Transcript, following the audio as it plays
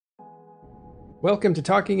Welcome to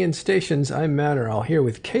Talking in Stations. I'm Manneral here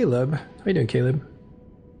with Caleb. How you doing, Caleb?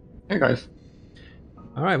 Hey guys.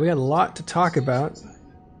 All right, we got a lot to talk about.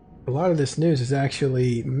 A lot of this news is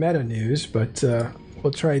actually meta news, but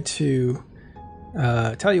we'll try to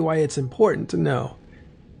tell you why it's important to know.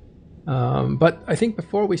 But I think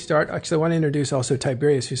before we start, actually, I want to introduce also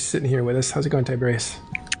Tiberius, who's sitting here with us. How's it going, Tiberius?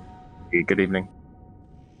 Hey, good evening.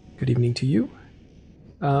 Good evening to you.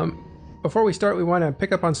 Before we start, we want to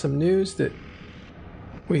pick up on some news that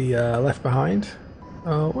we left behind.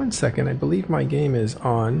 1 second, I believe my game is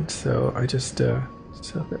on, so I just so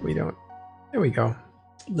that we don't. There we go.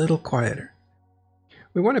 A little quieter.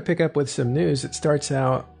 We want to pick up with some news that starts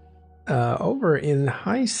out over in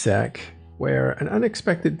HiSec, where an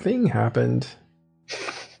unexpected thing happened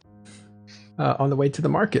on the way to the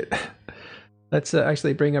market. Let's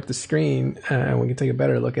actually bring up the screen and we can take a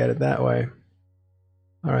better look at it that way.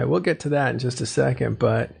 All right, we'll get to that in just a second,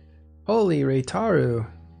 but holy Reitaru.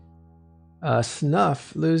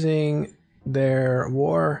 Snuff losing their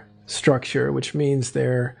war structure, which means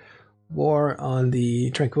their war on the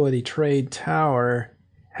Tranquility Trade Tower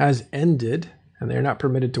has ended, and they're not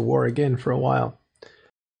permitted to war again for a while.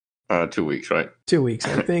 2 weeks, right? 2 weeks,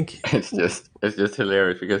 I think. it's just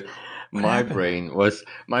hilarious because my brain was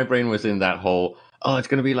in that whole, it's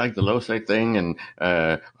going to be like the LoSec thing, and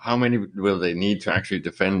how many will they need to actually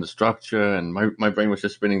defend the structure? And my brain was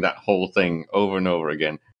just spinning that whole thing over and over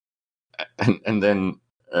again. And then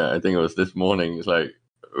I think it was this morning. It's like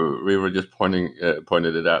we were just pointed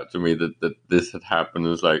it out to me that this had happened. It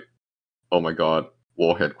was like, oh my god,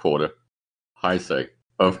 war headquarters, HiSec.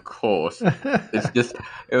 Of course, it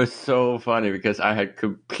was so funny because I had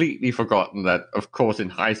completely forgotten that. Of course,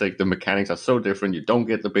 in HiSec the mechanics are so different. You don't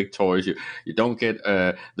get the big toys. You don't get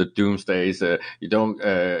the doomsdays. You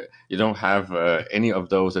don't have any of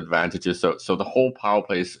those advantages. So the whole power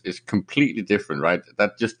play is completely different, right?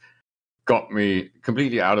 That just got me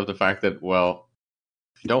completely out of the fact that, well,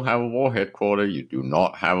 if you don't have a war headquarters, you do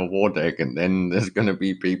not have a war deck, and then there's going to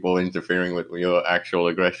be people interfering with your actual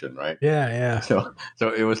aggression, right? Yeah. So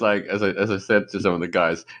it was like, as I said to some of the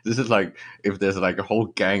guys, this is like if there's like a whole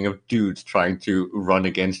gang of dudes trying to run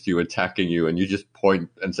against you, attacking you, and you just point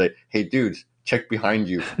and say, "Hey, dudes, check behind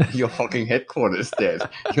you. Your fucking headquarters is dead.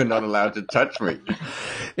 You're not allowed to touch me."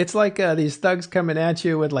 It's like these thugs coming at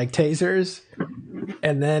you with like tasers,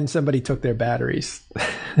 and then somebody took their batteries.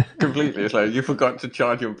 Completely. It's like, you forgot to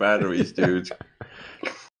charge your batteries, dude.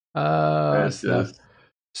 It's just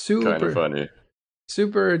super kind of funny.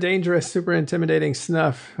 Super dangerous, super intimidating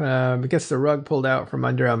Snuff. Gets the rug pulled out from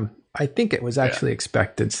under him. I think it was actually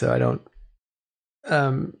expected, so I don't...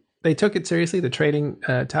 they took it seriously. The trading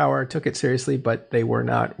tower took it seriously, but they were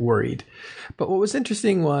not worried. But what was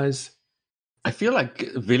interesting was... I feel like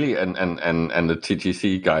Willy and the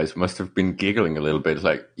TTC guys must have been giggling a little bit. It's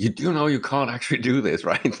like, you do know you can't actually do this,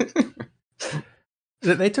 right?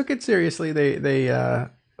 They took it seriously.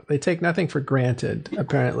 They take nothing for granted,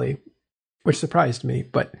 apparently, which surprised me.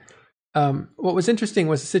 But what was interesting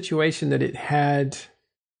was the situation that it had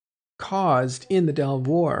caused in the Delve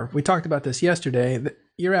War. We talked about this yesterday.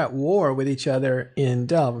 You're at war with each other in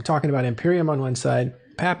Delve. We're talking about Imperium on one side,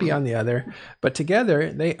 Pappy on the other, but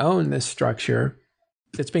together they own this structure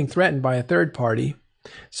that's being threatened by a third party.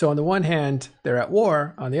 So on the one hand, they're at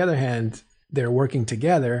war. On the other hand, they're working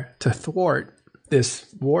together to thwart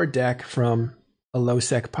this war deck from a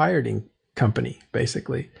low-sec pirating company,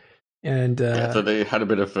 basically. And so they had a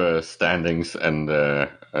bit of standings and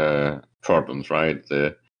problems, right?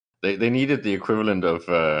 They needed the equivalent of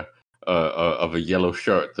a yellow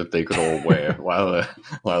shirt that they could all wear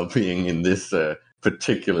while being in this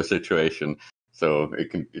particular situation. So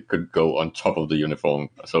it could go on top of the uniform,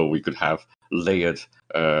 so we could have layered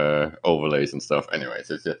overlays and stuff.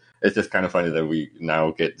 Anyways, it's just kind of funny that we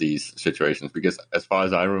now get these situations, because as far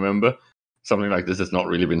as I remember, something like this has not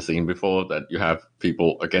really been seen before. That you have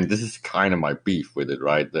people, again, this is kind of my beef with it,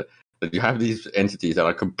 right? That you have these entities that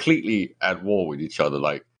are completely at war with each other,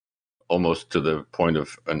 like almost to the point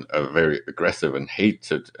of a very aggressive and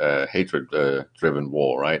hatred-driven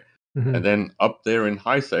war, right? Mm-hmm. And then up there in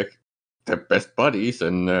HiSec, they're best buddies,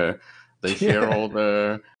 and they share all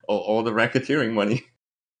the racketeering money.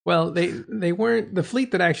 Well, they weren't. The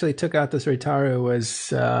fleet that actually took out this Reitaru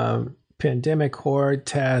was Pandemic, Horde,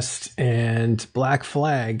 Test, and Black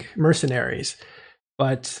Flag mercenaries.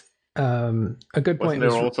 But a good point. Wasn't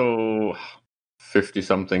there also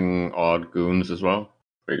 50-something odd goons as well?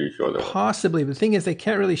 Pretty sure there possibly. The thing is, they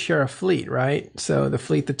can't really share a fleet, right? So the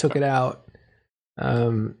fleet that took it out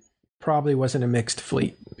probably wasn't a mixed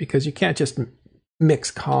fleet, because you can't just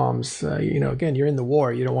mix comms. Again, you're in the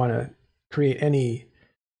war. You don't want to create any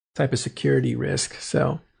type of security risk.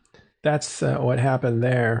 So that's what happened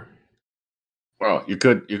there. Well, you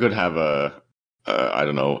could have I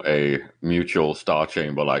don't know, a mutual star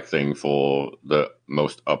chamber like thing for the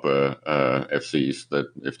most upper FCs, that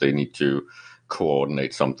if they need to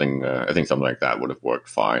coordinate something, I think something like that would have worked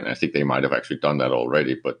fine. I think they might have actually done that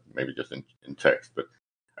already, but maybe just in text. But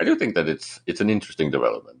I do think that it's an interesting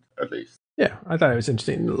development, at least. Yeah, I thought it was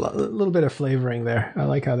interesting. A little bit of flavoring there. I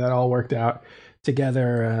like how that all worked out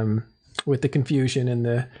together, with the confusion and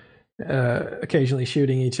the occasionally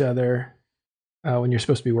shooting each other when you're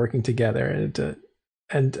supposed to be working together.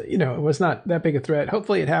 And it was not that big a threat.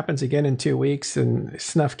 Hopefully it happens again in 2 weeks and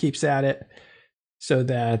Snuff keeps at it so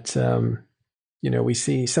that, we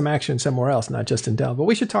see some action somewhere else, not just in Delve. But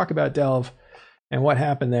we should talk about Delve and what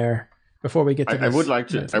happened there before we get to this. I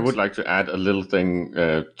would like to add a little thing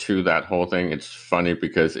to that whole thing. It's funny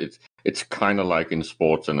because it's kind of like in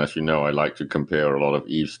sports, and as you know, I like to compare a lot of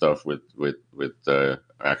EVE stuff with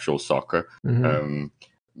actual soccer. Mm-hmm.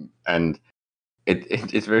 And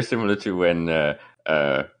it's very similar to when the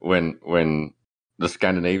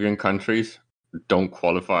Scandinavian countries don't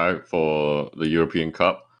qualify for the European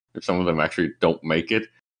Cup. If some of them actually don't make it,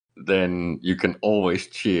 then you can always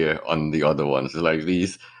cheer on the other ones. It's like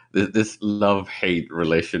this love-hate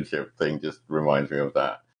relationship thing just reminds me of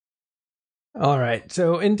that. All right.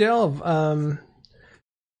 So in Delve,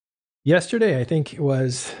 yesterday, I think it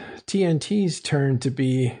was TNT's turn to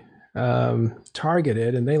be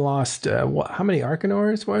targeted, and they lost, how many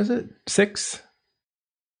Arcanors was it? 6?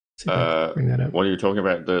 Bring that up. What are you talking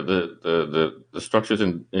about? The structures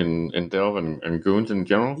in Delve and Goons in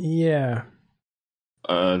general? Yeah.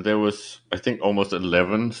 There was, I think, almost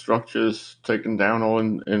 11 structures taken down all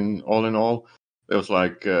in all. There was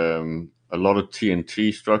like a lot of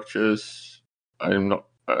TNT structures.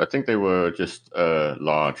 I think they were just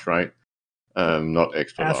large, right? Not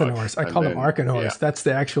extra Athanors. large. I call them Arcanors. Yeah. That's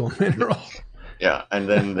the actual mineral. Yeah, and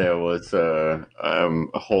then there was a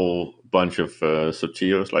whole bunch of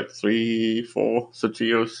Sotios, like 3-4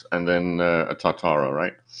 Sotios, and then a Tartara,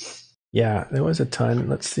 right? Yeah, there was a ton.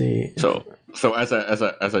 Let's see. So as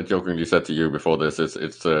I jokingly said to you before this,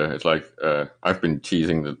 it's like I've been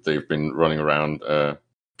teasing that they've been running around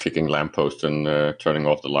kicking lampposts and turning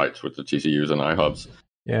off the lights with the TCUs and iHubs.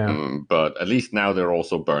 Yeah. But at least now they're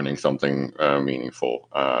also burning something meaningful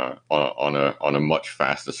on a much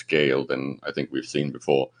faster scale than I think we've seen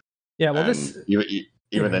before. Yeah. Well,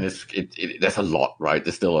 even then, there's a lot, right?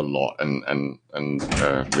 There's still a lot, and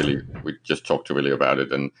really, we just talked to Willie about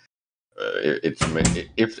it, and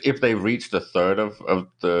if they reach a third of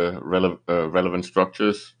the relevant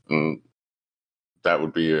structures, that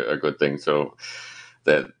would be a good thing. So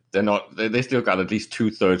that. They still got at least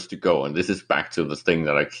 2/3 to go, and this is back to the thing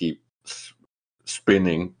that I keep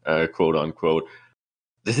spinning, quote unquote.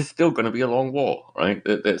 This is still going to be a long war, right?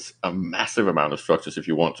 There's a massive amount of structures if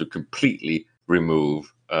you want to completely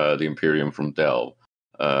remove the Imperium from Delve.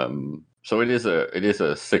 So it is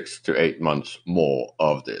a 6 to 8 months more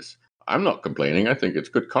of this. I'm not complaining. I think it's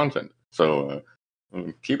good content. So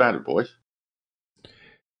keep at it, boys.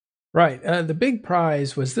 Right. The big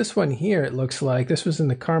prize was this one here, it looks like. This was in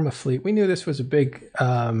the Karma Fleet. We knew this was a big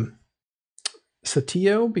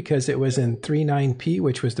Sotio because it was in 39P,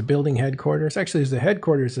 which was the building headquarters. Actually, it was the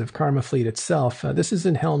headquarters of Karma Fleet itself. This is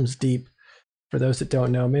in Helm's Deep, for those that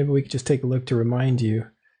don't know. Maybe we could just take a look to remind you.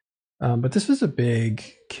 But this was a big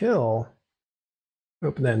kill.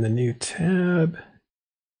 Open that in the new tab.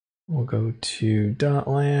 We'll go to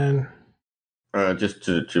Dotlan. Just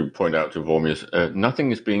to point out to Vormius,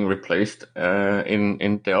 nothing is being replaced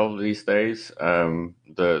in Delve these days.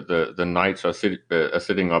 The knights are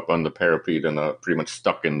sitting up on the parapet and are pretty much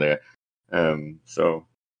stuck in there, so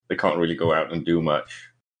they can't really go out and do much.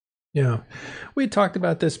 Yeah, we talked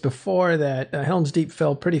about this before, that Helm's Deep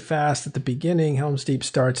fell pretty fast at the beginning. Helm's Deep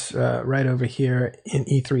starts right over here in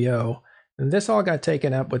E3O, and this all got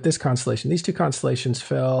taken up with this constellation. These two constellations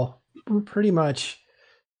fell pretty much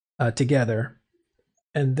together.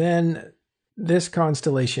 And then this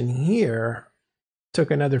constellation here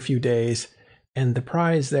took another few days, and the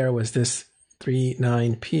prize there was this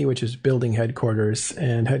 39P, which is building headquarters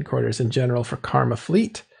and headquarters in general for Karma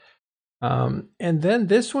Fleet. And then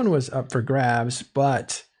this one was up for grabs,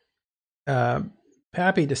 but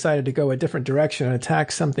Pappy decided to go a different direction and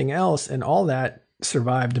attack something else, and all that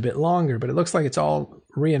survived a bit longer. But it looks like it's all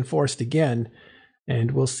reinforced again,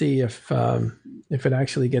 and we'll see if it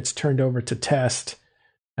actually gets turned over to test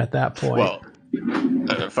at that point.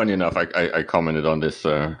 Well, funny enough, I commented on this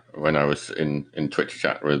when I was in Twitch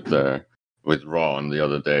chat with with Ron the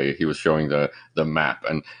other day. He was showing the map,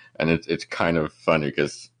 and it's kind of funny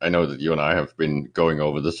because I know that you and I have been going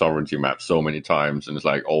over the sovereignty map so many times, and it's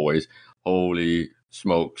like always, holy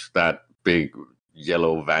smokes, that big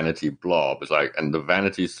yellow vanity blob is like, and the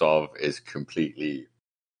vanity sov is completely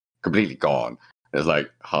gone. There's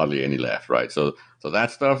like hardly any left, right? So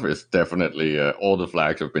that stuff is definitely all the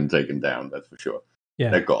flags have been taken down. That's for sure.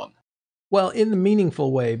 Yeah, they're gone. Well, in the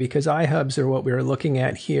meaningful way, because iHubs are what we're looking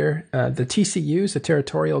at here. The TCUs, the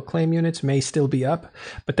territorial claim units, may still be up,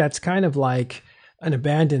 but that's kind of like an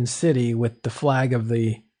abandoned city with the flag of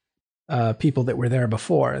the people that were there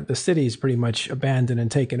before. The city is pretty much abandoned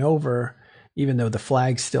and taken over, even though the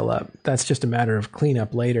flag's still up. That's just a matter of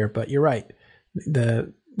cleanup later. But you're right.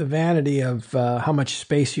 The vanity of how much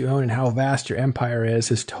space you own and how vast your empire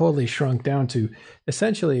is totally shrunk down to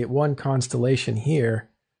essentially one constellation here,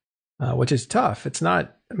 which is tough. It's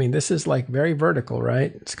not, I mean, this is like very vertical,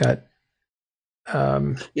 right? It's got...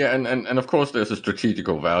 yeah, and of course there's a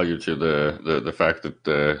strategical value to the fact that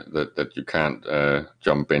that you can't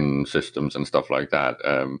jump in systems and stuff like that.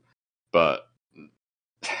 But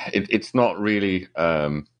it's not really...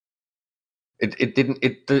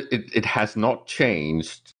 It has not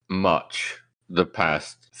changed much the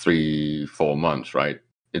past 3-4 months, right?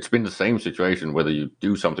 It's been the same situation whether you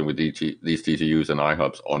do something with these TCUs and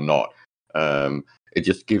iHubs or not. It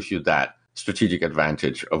just gives you that strategic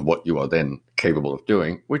advantage of what you are then capable of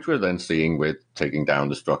doing, which we're then seeing with taking down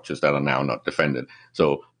the structures that are now not defended.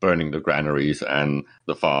 So burning the granaries and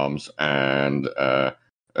the farms and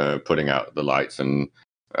putting out the lights and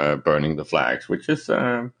burning the flags, which is...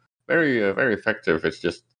 very effective. It's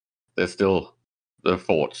just there's still the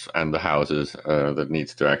forts and the houses that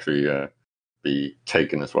needs to actually be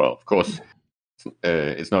taken as well. Of course,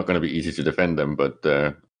 it's not going to be easy to defend them, but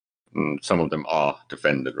some of them are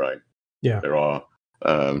defended, right? Yeah, there are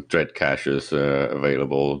dread caches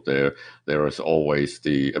available. There is always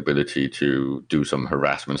the ability to do some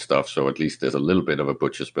harassment stuff, so at least there's a little bit of a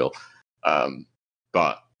butcher's bill.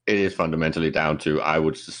 But it is fundamentally down to, I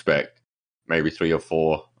would suspect, maybe 3 or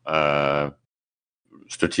 4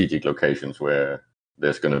 strategic locations where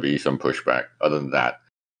there's going to be some pushback. Other than that,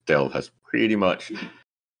 Delve has pretty much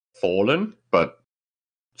fallen, but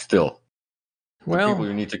still, the people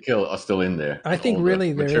you need to kill are still in there. I think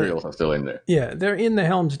really the materials are still in there. Yeah, they're in the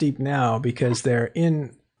Helm's Deep now because they're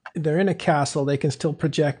in a castle. They can still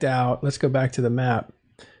project out. Let's go back to the map.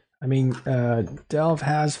 I mean, Delve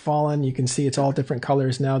has fallen. You can see it's all different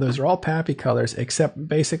colors now. Those are all Pappy colors, except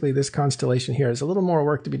basically this constellation here. There's a little more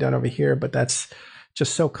work to be done over here, but that's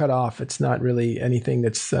just so cut off. It's not really anything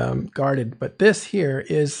that's guarded. But this here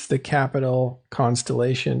is the capital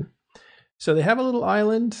constellation. So they have a little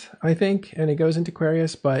island, I think, and it goes into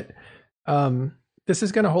Aquarius, but this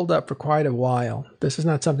is going to hold up for quite a while. This is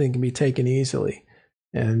not something that can be taken easily.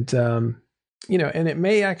 And... and it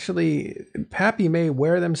may actually, Pappy may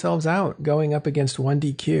wear themselves out going up against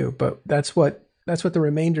 1DQ, but that's what the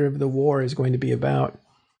remainder of the war is going to be about.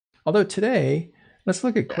 Although today, let's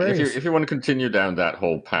look at Aquarius. If you want to continue down that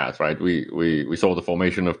whole path, right? We saw the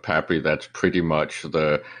formation of Pappy. That's pretty much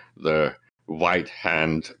the white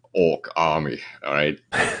hand orc army, all right,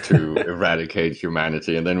 to eradicate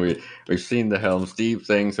humanity. And then we've seen the Helm's Deep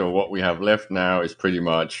thing. So what we have left now is pretty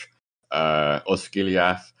much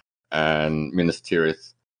Osgiliath and Minas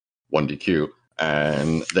Tirith 1DQ,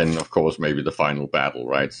 and then of course maybe the final battle,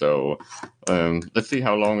 right? So let's see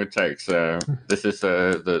how long it takes. This is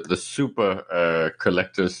the super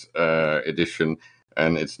collector's edition,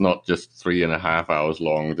 and it's not just 3.5 hours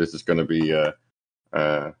long. This is going to be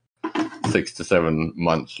 6 to 7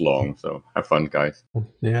 months long. So have fun, guys.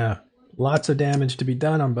 Yeah, lots of damage to be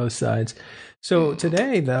done on both sides. So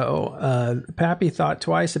today, though, Pappy thought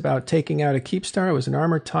twice about taking out a Keepstar. It was an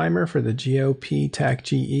armored timer for the GOP TAC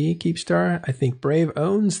GE Keepstar. I think Brave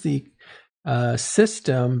owns the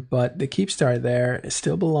system, but the Keepstar there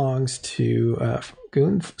still belongs to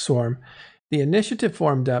Goon Swarm. The initiative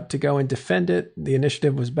formed up to go and defend it. The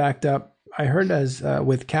initiative was backed up, I heard, as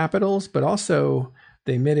with capitals, but also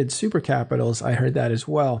they emitted super capitals. I heard that as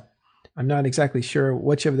well. I'm not exactly sure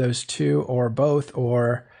which of those two or both,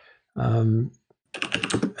 or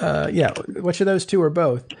which of those two or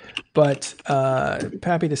both. But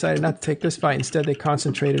Pappy decided not to take this fight. Instead, they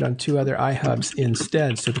concentrated on 2 other iHubs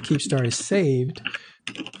instead. So the Keepstar is saved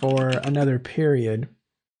for another period.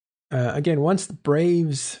 Again, once the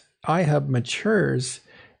Braves iHub matures,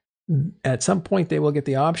 at some point they will get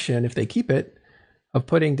the option, if they keep it, of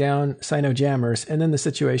putting down Sino-Jammers, and then the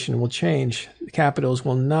situation will change. The capitals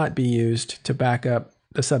will not be used to back up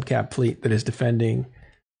the subcap fleet that is defending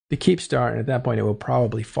the Keepstar, and at that point it will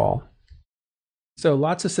probably fall. So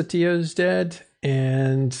lots of Satios dead,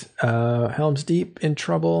 and Helm's Deep in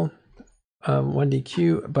trouble.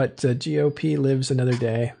 1DQ, but GOP lives another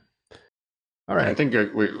day. All right. I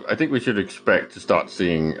think we should expect to start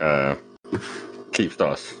seeing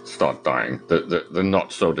Keepstars start dying. The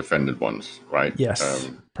not so defended ones, right? Yes,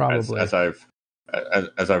 probably. As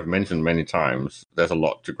I've mentioned many times, there's a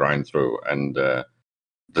lot to grind through, and the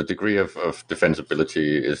degree of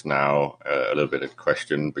defensibility is now a little bit of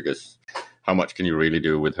question, because how much can you really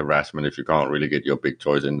do with harassment if you can't really get your big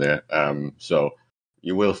toys in there? So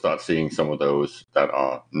you will start seeing some of those that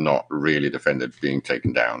are not really defended being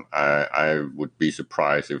taken down. I would be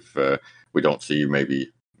surprised if we don't see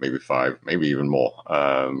maybe 5, maybe even more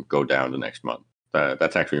go down the next month.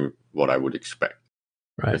 That's actually what I would expect.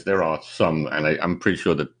 Right. Because there are some, and I'm pretty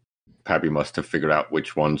sure that Pappy must have figured out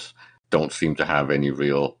which ones don't seem to have any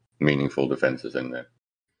real meaningful defenses in there.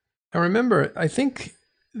 Now remember, I think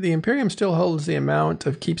the Imperium still holds the amount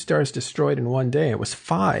of Keepstars destroyed in one day. It was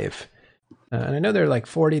 5. And I know there are like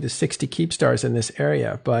 40 to 60 Keepstars in this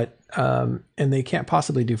area, but and they can't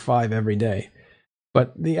possibly do 5 every day.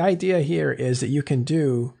 But the idea here is that you can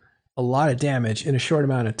do a lot of damage in a short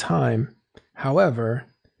amount of time. However,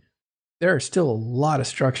 there are still a lot of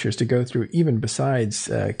structures to go through, even besides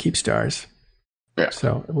Keepstars. Yeah.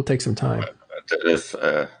 So it will take some time. There's,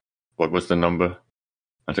 what was the number?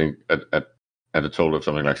 I think at a total of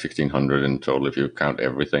something like 1,600 in total, if you count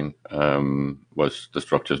everything, was the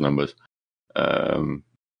structures numbers.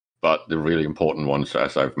 But the really important ones,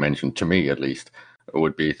 as I've mentioned, to me at least,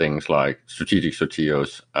 would be things like strategic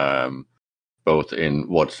Sotios, both in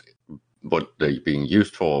what they're being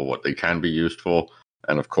used for, what they can be used for,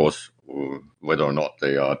 and of course whether or not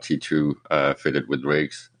they are T2 fitted with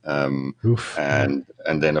rigs, and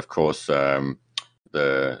then of course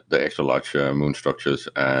the extra large moon structures,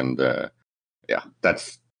 and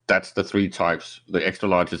that's the 3 types. The extra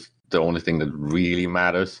large is the only thing that really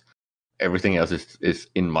matters. Everything else is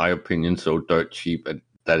in my opinion so dirt cheap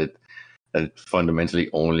that it fundamentally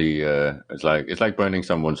only it's like burning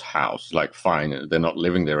someone's house. Like, fine, they're not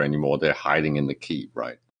living there anymore, they're hiding in the keep,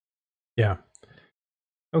 right? Yeah.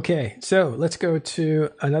 Okay, so let's go to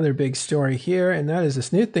another big story here, and that is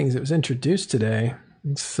this new thing that was introduced today.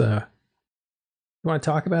 It's you want to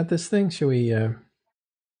talk about this thing? Shall we?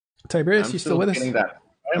 Tiberius, you still with us?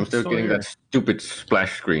 I'm still getting that stupid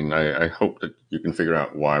splash screen. I hope that you can figure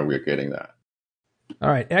out why we're getting that. All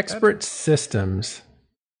right, Expert Systems.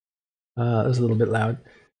 That was a little bit loud.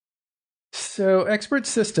 So Expert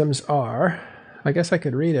Systems are, I guess I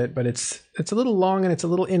could read it, but it's a little long and it's a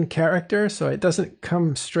little in character, so it doesn't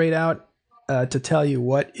come straight out to tell you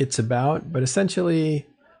what it's about. But essentially,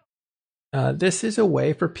 this is a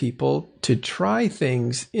way for people to try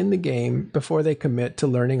things in the game before they commit to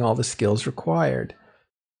learning all the skills required.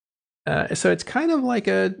 So it's kind of like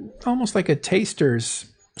almost like a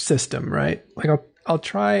taster's system, right? Like I'll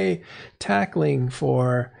try tackling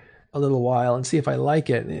for a little while and see if I like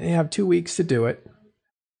it. And you have 2 weeks to do it,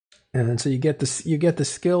 and so you get the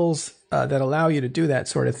skills that allow you to do that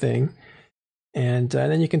sort of thing, and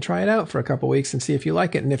then you can try it out for a couple weeks and see if you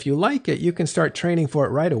like it. And if you like it, you can start training for it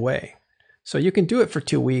right away. So you can do it for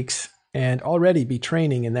 2 weeks and already be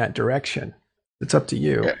training in that direction. It's up to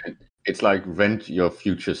you. Yeah, it's like rent your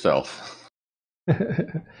future with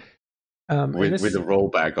a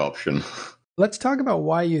rollback option. Let's talk about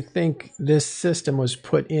why you think this system is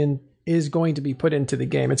going to be put into the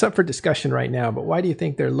game. It's up for discussion right now, but why do you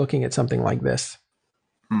think they're looking at something like this?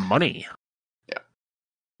 Money. Yeah.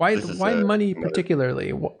 Why money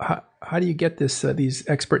particularly? How do you get these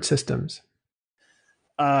expert systems?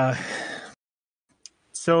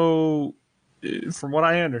 So from what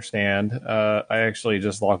I understand, I actually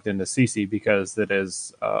just logged into CC because it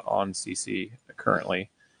is on CC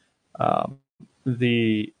currently.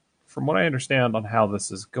 From what I understand on how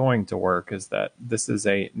this is going to work is that this is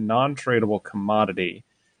a non-tradable commodity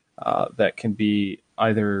that can be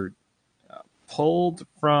either pulled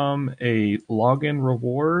from a login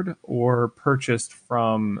reward or purchased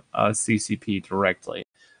from a CCP directly.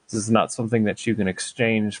 This is not something that you can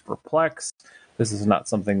exchange for Plex. This is not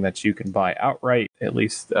something that you can buy outright, at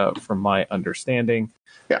least from my understanding.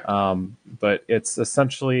 Yeah. But it's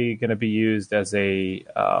essentially going to be used as a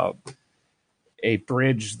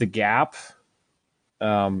bridge the gap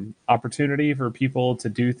opportunity for people to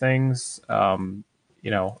do things, and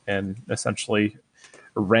essentially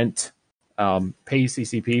pay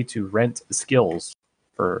CCP to rent skills,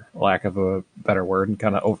 for lack of a better word, and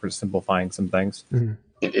kind of oversimplifying some things. Mm-hmm.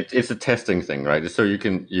 It's a testing thing, right? So you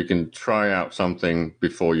can try out something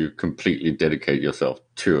before you completely dedicate yourself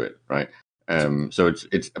to it, right? So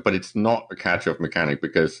it's not a catch-off mechanic,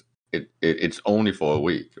 because it's only for a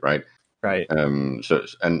week, right? Right. So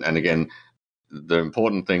and again, the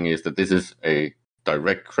important thing is that this is a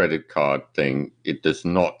direct credit card thing. It does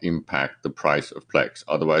not impact the price of Plex.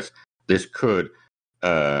 Otherwise, this could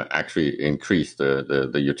actually increase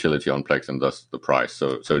the utility on Plex and thus the price.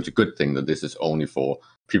 So it's a good thing that this is only for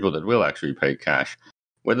people that will actually pay cash.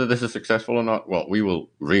 Whether this is successful or not, well, we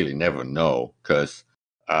will really never know, because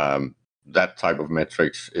that type of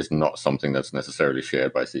metrics is not something that's necessarily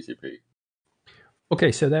shared by CCP.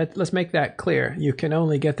 Okay, so let's make that clear. You can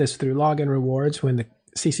only get this through login rewards when the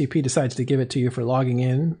CCP decides to give it to you for logging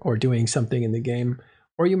in or doing something in the game,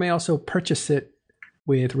 or you may also purchase it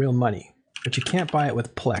with real money, but you can't buy it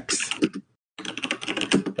with Plex.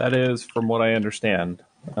 That is, from what I understand.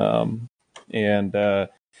 And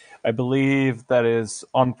I believe that is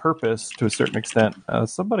on purpose to a certain extent.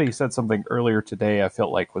 Somebody said something earlier today I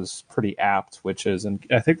felt like was pretty apt, which is, and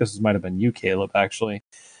I think this might have been you, Caleb, actually,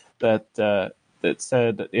 that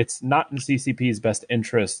said it's not in CCP's best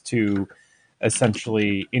interest to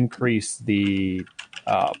essentially increase the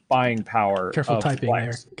buying power. Careful of typing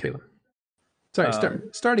Plex. there, Caleb. Sorry,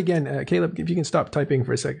 start again, Caleb. If you can stop typing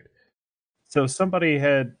for a second. So somebody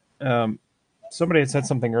had said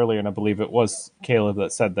something earlier, and I believe it was Caleb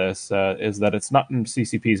that said this, is that it's not in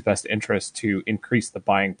CCP's best interest to increase the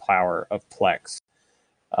buying power of Plex.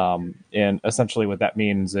 And essentially what that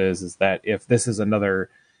means is that if this is another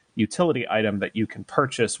utility item that you can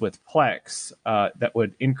purchase with Plex, that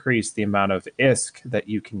would increase the amount of ISK that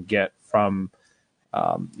you can get from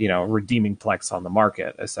redeeming Plex on the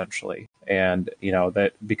market, essentially. And,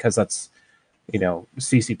 that because that's,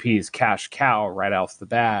 CCP's cash cow right off the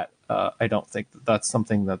bat, I don't think that's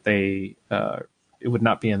something that it would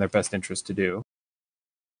not be in their best interest to do.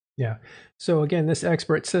 Yeah. So again, this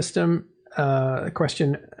expert system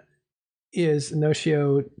question is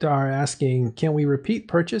Nocio Dar asking, can we repeat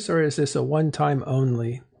purchase, or is this a one-time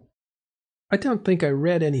only? I don't think I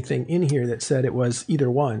read anything in here that said it was either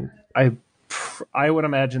one. I would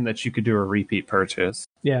imagine that you could do a repeat purchase.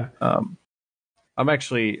 Yeah. I'm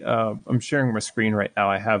actually I'm sharing my screen right now.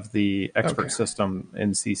 I have the expert system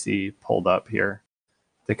in CC pulled up here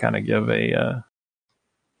to kind of give a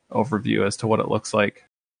overview as to what it looks like.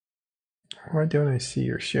 Why don't I see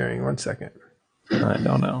your sharing? 1 second. I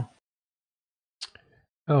don't know.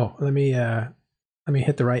 Oh, let me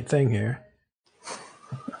hit the right thing here.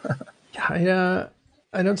 I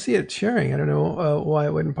don't see it sharing. I don't know why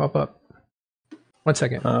it wouldn't pop up. 1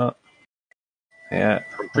 second. Yeah,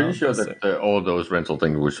 I'm pretty sure that all those rental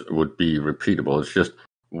things would be repeatable. It's just,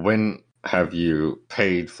 when have you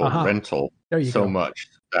paid for rental so much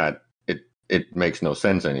that it makes no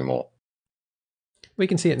sense anymore? We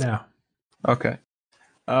can see it now. Okay.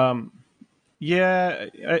 Yeah,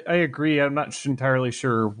 I agree. I'm not entirely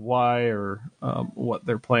sure why or what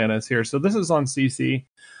their plan is here. So this is on CC.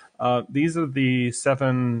 These are the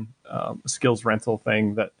 7 skills rental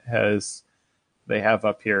thing that they have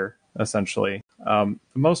up here, essentially. The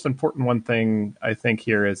most important one thing I think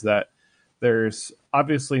here is that there's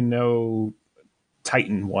obviously no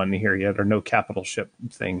Titan one here yet, or no capital ship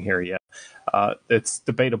thing here yet. It's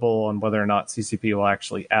debatable on whether or not CCP will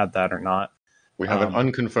actually add that or not. We have an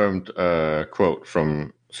unconfirmed quote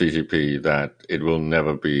from CCP that it will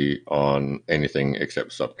never be on anything except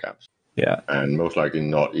subcaps. Yeah, and most likely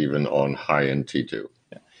not even on high-end T2.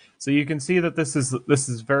 Yeah. So you can see that this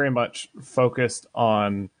is very much focused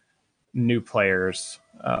on new players.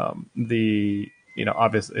 Obviously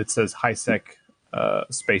it says HiSec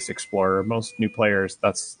Space Explorer. Most new players,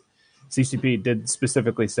 that's CCP did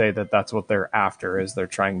specifically say that that's what they're after, is they're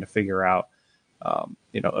trying to figure out.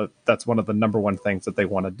 That's one of the number one things that they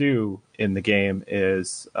want to do in the game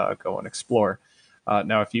is go and explore.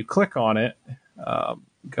 Now, if you click on it,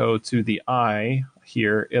 go to the eye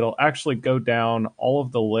here, it'll actually go down all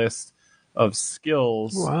of the list of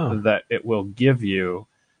skills that it will give you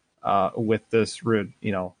with this,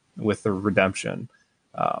 with the redemption,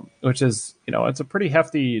 which is, it's a pretty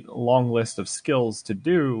hefty, long list of skills to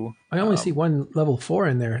do. I only see one level 4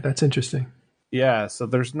 in there. That's interesting. Yeah, so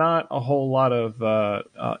there's not a whole lot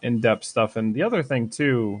of in-depth stuff. And the other thing,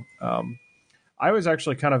 too, I was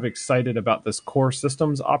actually kind of excited about this core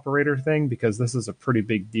systems operator thing, because this is a pretty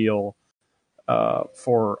big deal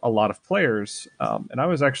for a lot of players. And I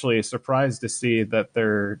was actually surprised to see that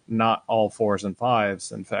they're not all 4s and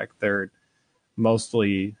 5s. In fact, they're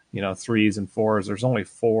mostly, 3s and 4s. There's only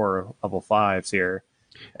 4 level 5s here.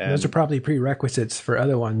 And those are probably prerequisites for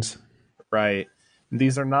other ones. Right.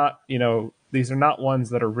 These are not, these are not ones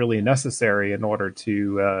that are really necessary in order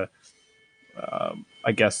to,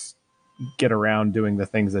 I guess, get around doing the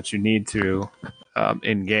things that you need to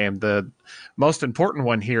in game. The most important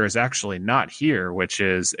one here is actually not here, which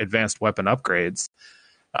is advanced weapon upgrades,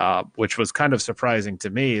 which was kind of surprising to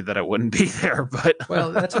me that it wouldn't be there. But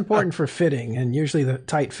well, that's important for fitting, and usually the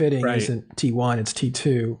tight fitting isn't T1, it's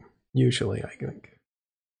T2 usually, I think.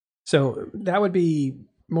 So that would be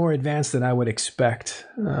more advanced than I would expect.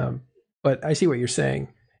 But I see what you're saying.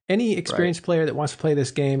 Any experienced player that wants to play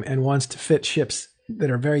this game and wants to fit ships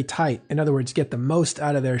that are very tight, in other words, get the most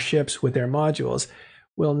out of their ships with their modules,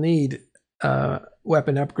 will need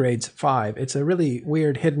weapon upgrades 5. It's a really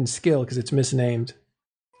weird hidden skill because it's misnamed.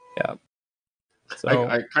 Yeah. So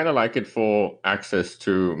I kind of like it for access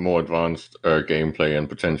to more advanced gameplay and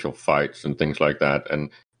potential fights and things like that.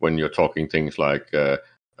 And when you're talking things like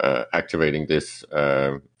activating this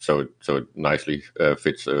so it nicely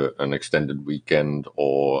fits an extended weekend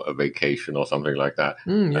or a vacation or something like that.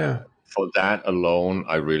 For that alone,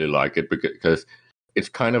 I really like it because it's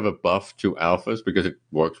kind of a buff to alphas because it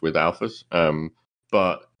works with alphas.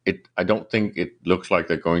 But I don't think it looks like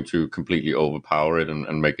they're going to completely overpower it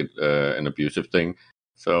and make it an abusive thing.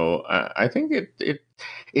 So I think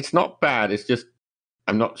it's not bad. It's just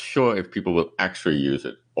I'm not sure if people will actually use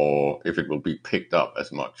it or if it will be picked up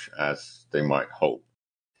as much as they might hope.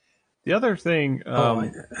 The other thing,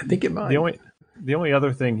 I think it might. The only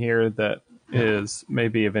other thing here that is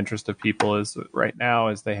maybe of interest to people is right now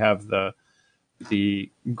is they have the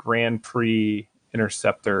Grand Prix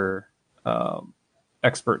Interceptor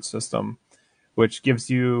expert system, which gives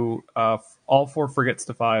you all 4 frigates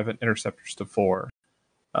to 5 and interceptors to 4,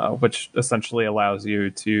 which essentially allows you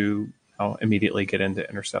to immediately get into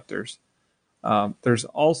interceptors. There's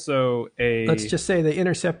also let's just say the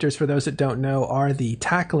interceptors, for those that don't know, are the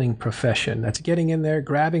tackling profession. That's getting in there,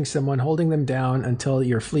 grabbing someone, holding them down until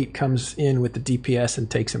your fleet comes in with the DPS and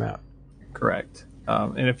takes them out. Correct.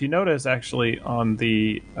 And if you notice, actually, on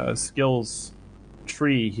the skills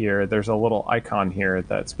tree here, there's a little icon here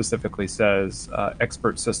that specifically says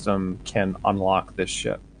expert system can unlock this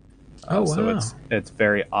ship. Wow. So it's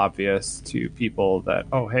very obvious to people that,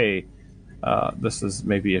 oh, hey, this is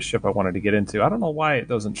maybe a ship I wanted to get into. I don't know why it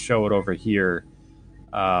doesn't show it over here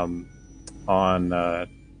on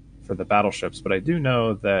for the battleships, but I do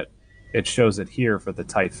know that it shows it here for the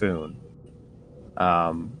Typhoon.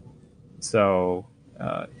 So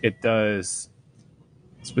it does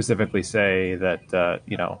specifically say that,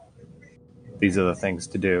 these are the things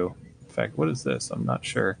to do. In fact, what is this? I'm not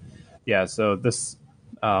sure. Yeah, so this,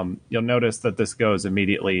 you'll notice that this goes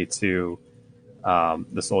immediately to,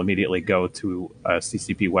 this will immediately go to a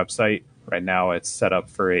CCP website. Right now it's set up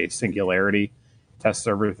for a Singularity test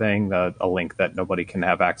server thing, a link that nobody can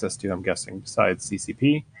have access to, I'm guessing, besides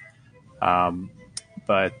CCP.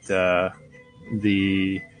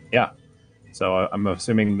 So I'm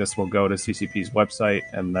assuming this will go to CCP's website,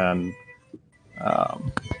 and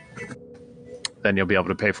then you'll be able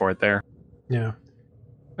to pay for it there. Yeah.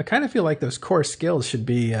 I kind of feel like those core skills should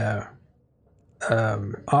be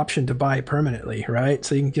option to buy permanently, right?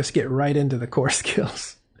 So you can just get right into the core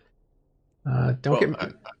skills. Don't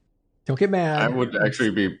get mad. I would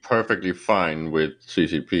actually be perfectly fine with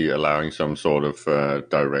CCP allowing some sort of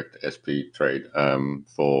direct SP trade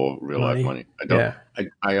for real life money.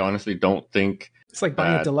 I honestly don't think it's like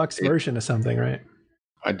buying a deluxe version of something, right?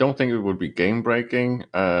 I don't think it would be game breaking.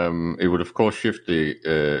 It would of course shift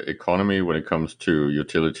the economy when it comes to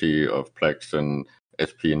utility of Plex and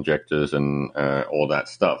SP injectors and all that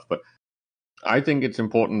stuff. But I think it's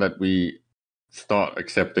important that we start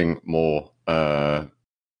accepting more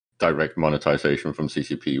direct monetization from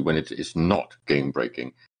CCP when it is not game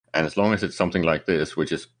breaking. And as long as it's something like this,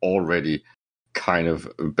 which is already kind of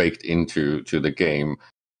baked into the game,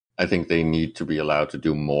 I think they need to be allowed to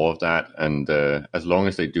do more of that. And as long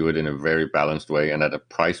as they do it in a very balanced way and at a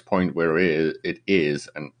price point where it is,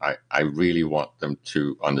 and I really want them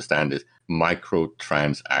to understand this,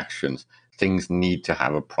 microtransactions. Things need to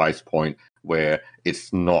have a price point where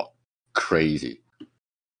it's not crazy.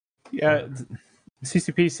 Yeah,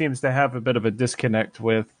 CCP seems to have a bit of a disconnect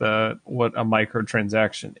with what a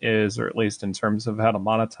microtransaction is, or at least in terms of how to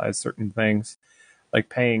monetize certain things, like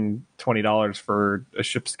paying $20 for a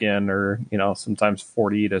ship skin, or sometimes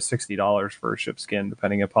 $40 to $60 for a ship skin,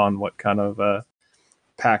 depending upon what kind of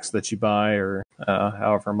packs that you buy, or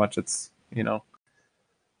however much it's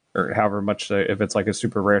or however much if it's like a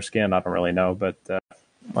super rare skin. I don't really know, but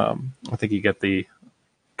I think you get the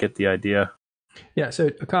idea. Yeah, so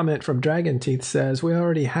a comment from Dragon Teeth says we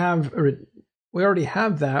already have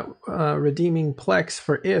that redeeming Plex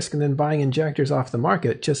for ISK and then buying injectors off the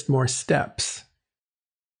market, just more steps.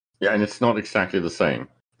 Yeah, and it's not exactly the same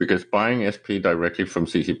because buying SP directly from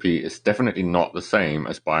CCP is definitely not the same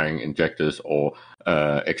as buying injectors or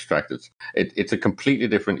extractors. It's a completely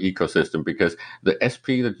different ecosystem, because the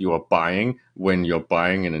SP that you are buying when you're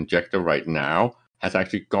buying an injector right now has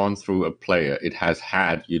actually gone through a player. It has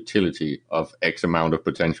had utility of X amount of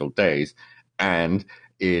potential days, and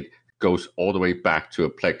it goes all the way back to a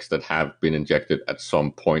Plex that have been injected at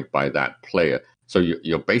some point by that player. So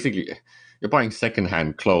you're basically buying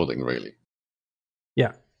secondhand clothing, really.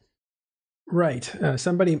 Yeah. Right.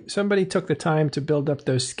 Somebody took the time to build up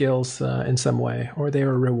those skills in some way, or they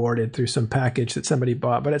were rewarded through some package that somebody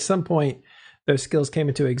bought. But at some point, those skills came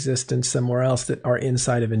into existence somewhere else that are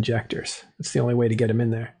inside of injectors. It's the only way to get them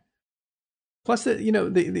in there. Plus,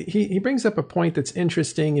 he brings up a point that's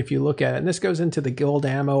interesting if you look at it, and this goes into the gold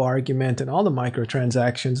ammo argument and all the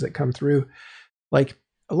microtransactions that come through. Like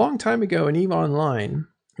a long time ago in EVE Online,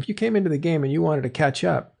 if you came into the game and you wanted to catch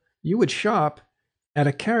up, you would shop at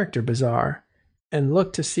a character bazaar and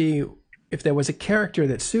look to see if there was a character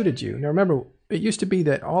that suited you. Now remember, it used to be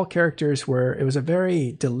that all characters it was a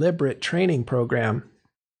very deliberate training program.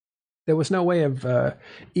 There was no way of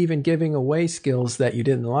even giving away skills that you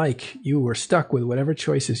didn't like. You were stuck with whatever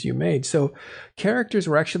choices you made. So characters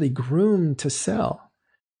were actually groomed to sell.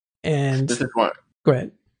 And this is why. Go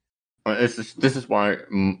ahead. This is why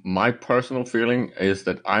my personal feeling is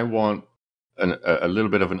that I want a little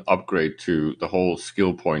bit of an upgrade to the whole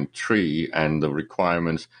skill point tree and the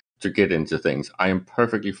requirements to get into things. I am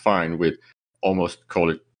perfectly fine with almost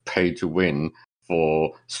call it pay to win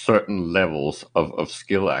for certain levels of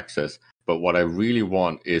skill access. But what I really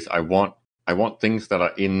want is I want things that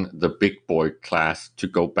are in the big boy class to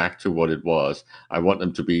go back to what it was. I want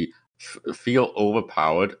them to feel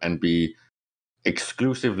overpowered and be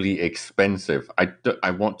exclusively expensive.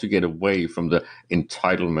 I want to get away from the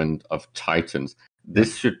entitlement of Titans.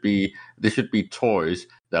 This should be toys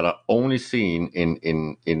that are only seen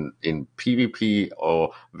in PvP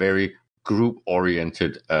or very group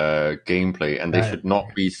oriented gameplay, and they should not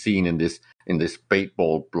be seen in this bait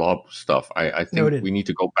ball blob stuff. I think Noted. We need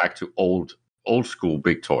to go back to old school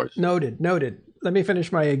big toys. Noted. Let me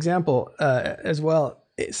finish my example as well.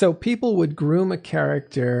 So people would groom a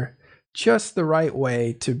character just the right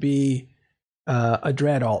way to be a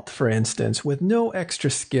dread alt, for instance, with no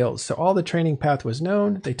extra skills. So all the training path was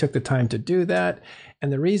known. They took the time to do that.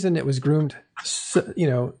 And the reason it was groomed,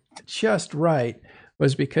 just right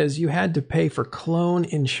was because you had to pay for clone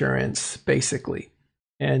insurance, basically.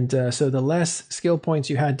 And so the less skill points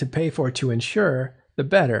you had to pay for to insure, the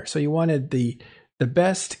better. So you wanted the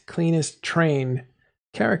best, cleanest trained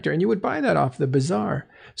character. And you would buy that off the bazaar.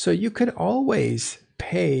 So you could always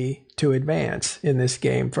pay to advance in this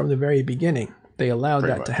game from the very beginning. They allowed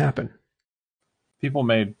that to happen. People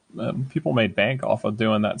made bank off of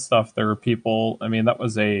doing that stuff. There were people. I mean, that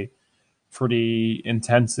was a pretty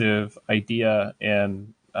intensive idea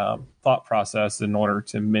and thought process in order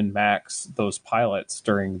to min-max those pilots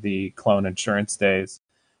during the clone insurance days.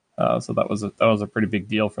 So that was a pretty big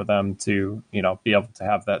deal for them to be able to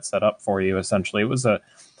have that set up for you. Essentially,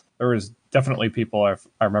 there was definitely people, if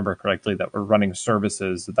I remember correctly, that were running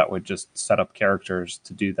services that would just set up characters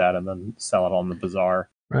to do that and then sell it on the bazaar.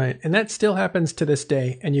 Right. And that still happens to this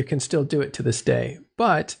day, and you can still do it to this day.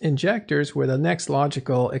 But injectors were the next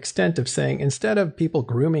logical extent of saying, instead of people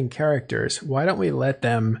grooming characters, why don't we let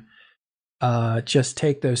them just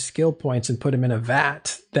take those skill points and put them in a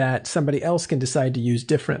vat that somebody else can decide to use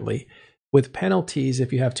differently, with penalties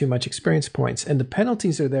if you have too much experience points. And the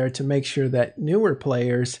penalties are there to make sure that newer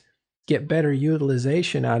players get better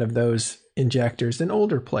utilization out of those injectors than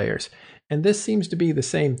older players. And this seems to be the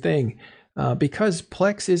same thing. Because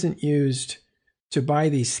Plex isn't used to buy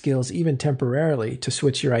these skills even temporarily, to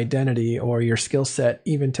switch your identity or your skill set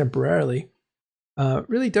even temporarily,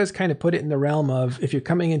 really does kind of put it in the realm of, if you're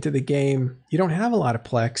coming into the game, you don't have a lot of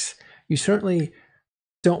Plex, you certainly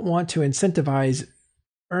don't want to incentivize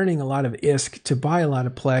earning a lot of ISK to buy a lot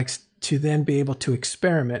of Plex to then be able to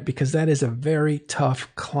experiment, because that is a very tough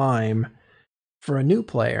climb for a new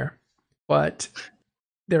player. But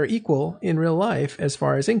they're equal in real life as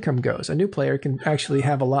far as income goes. A new player can actually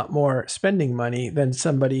have a lot more spending money than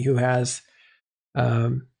somebody who has,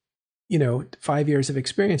 5 years of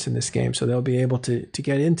experience in this game. So they'll be able to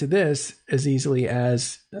get into this as easily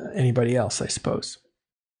as anybody else, I suppose.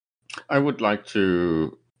 I would like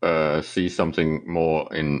to see something more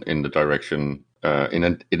in the direction,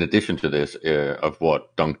 in addition to this, of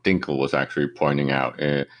what Dunk Dinkle was actually pointing out,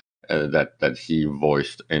 that he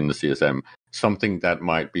voiced in the CSM. something that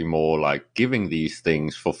might be more like giving these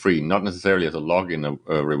things for free, not necessarily as a login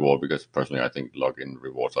reward, because personally I think login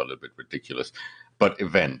rewards are a little bit ridiculous, but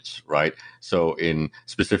events, right? So in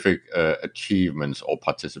specific achievements or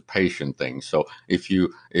participation things. So if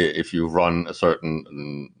you run a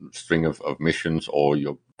certain string of missions, or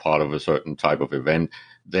you're part of a certain type of event,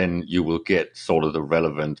 then you will get sort of the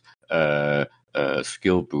relevant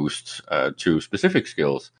skill boosts to specific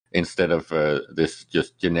skills, instead of this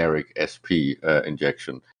just generic SP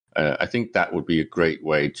injection. I think that would be a great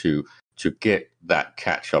way to get that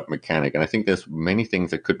catch up mechanic, and I think there's many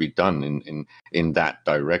things that could be done in that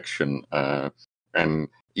direction, and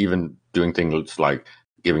even doing things like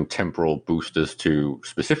giving temporal boosters to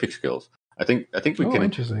specific skills. I think we can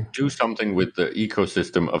do something with the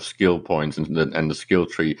ecosystem of skill points and the skill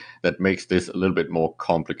tree that makes this a little bit more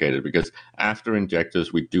complicated, because after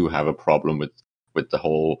injectors we do have a problem with the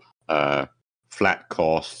whole flat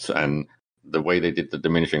costs and the way they did the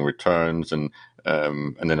diminishing returns, and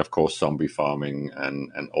then of course zombie farming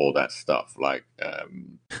and all that stuff. Like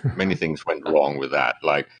many things went wrong with that.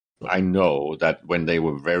 Like I know that when they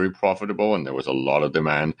were very profitable and there was a lot of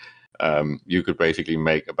demand, you could basically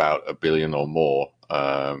make about $1 billion or more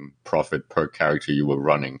profit per character you were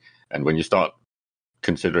running. And when you start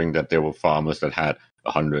considering that there were farmers that had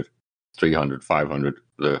 100, 300, 500,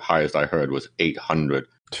 the highest I heard was 800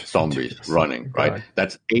 zombies running, right? God.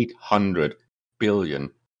 That's 800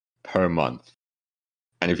 billion per month.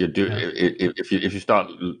 And if you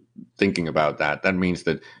start thinking about that, that means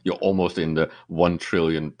that you're almost in the 1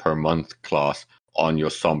 trillion per month class on your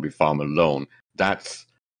zombie farm alone. That's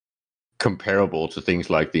comparable to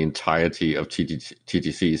things like the entirety of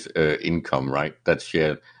TTC's income, right? That's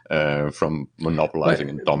shared from monopolizing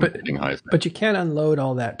and dominating highest. But you can't unload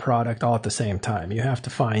all that product all at the same time. You have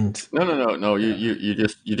to find. No. You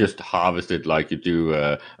just harvest it like you do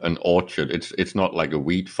an orchard. It's not like a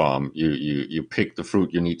wheat farm. You pick the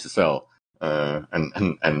fruit you need to sell,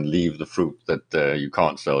 and leave the fruit that you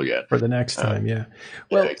can't sell yet for the next time. Yeah.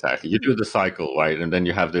 Well, yeah, exactly. You do the cycle, right, and then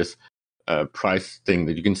you have this price thing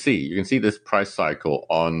that you can see. You can see this price cycle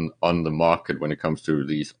on the market when it comes to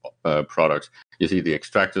these products. You see the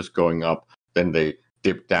extractors going up, then they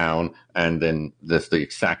dip down, and then there's the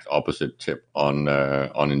exact opposite tip on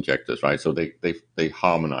injectors, right? So they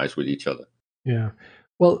harmonize with each other. Yeah.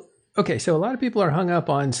 Well, okay. So a lot of people are hung up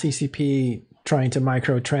on CCP trying to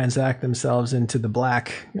microtransact themselves into the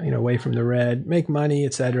black, away from the red, make money,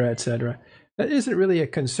 et cetera, et cetera. That isn't really a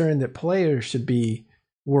concern that players should be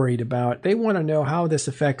worried about. They want to know how this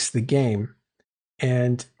affects the game,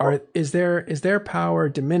 and is their power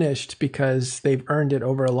diminished because they've earned it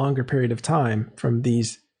over a longer period of time from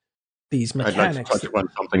these mechanics? I'd like to touch on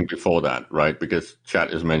something before that, right? Because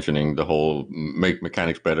chat is mentioning the whole make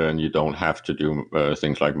mechanics better, and you don't have to do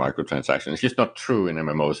things like microtransactions. It's just not true in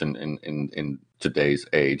MMOs in today's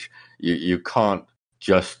age. You can't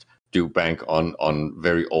just do bank on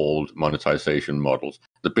very old monetization models.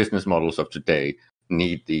 The business models of today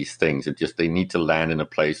need these things. They need to land in a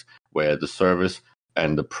place where the service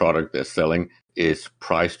and the product they're selling is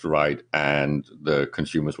priced right, and the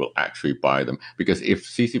consumers will actually buy them. Because if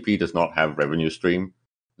CCP does not have revenue stream,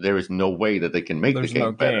 there is no way that they can make the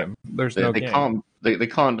game better. They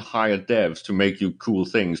can't hire devs to make you cool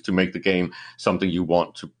things, to make the game something you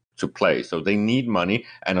want to play. So they need money,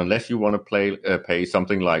 and unless you want to pay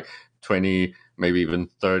something like $20, maybe even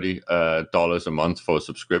 $30 a month for a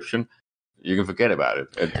subscription, you can forget about it.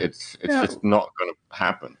 It's just not going to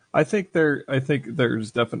happen. I think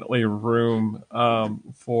there's definitely room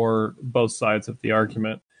for both sides of the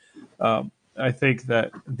argument. I think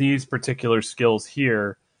that these particular skills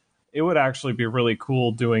here, it would actually be really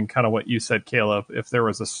cool doing kind of what you said, Caleb, if there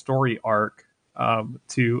was a story arc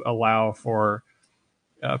to allow for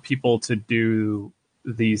people to do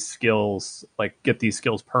these skills, like get these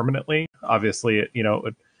skills permanently. Obviously, it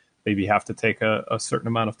would maybe have to take a certain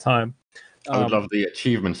amount of time. I would love the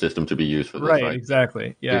achievement system to be used for this. Right,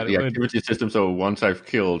 exactly. Yeah, the activity system. So once I've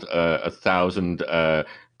killed 1,000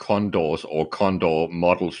 condors or condor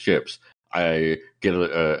model ships, I get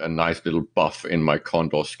a nice little buff in my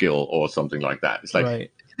condor skill or something like that. It's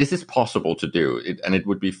like, This is possible to do, and it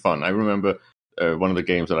would be fun. I remember one of the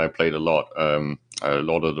games that I played a lot,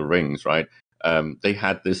 Lord of the Rings, right? They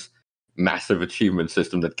had this massive achievement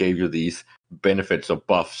system that gave you these benefits or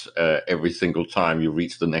buffs every single time you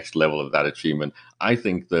reach the next level of that achievement. I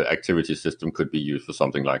think the activity system could be used for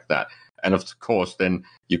something like that. And of course, then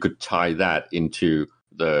you could tie that into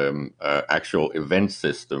the actual event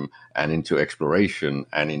system and into exploration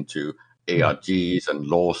and into ARGs and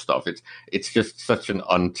lore stuff. It's just such an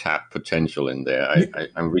untapped potential in there.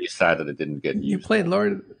 I'm really sad that it didn't get used.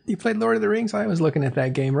 You You played Lord of the Rings? I was looking at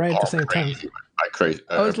that game right at the same time.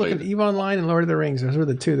 I was looking at EVE Online and Lord of the Rings. Those were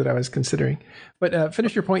the two that I was considering. But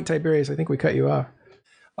finish your point, Tiberius. I think we cut you off.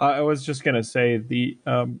 I was just going to say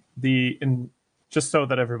just so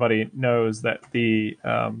that everybody knows that the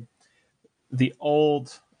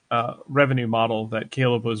old revenue model that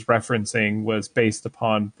Caleb was referencing was based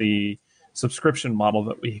upon the subscription model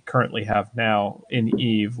that we currently have now in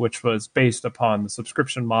EVE, which was based upon the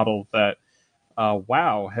subscription model that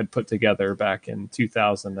WoW had put together back in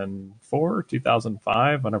 2004,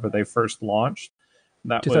 2005, whenever they first launched.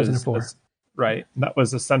 That 2004. was right. That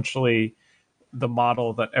was essentially the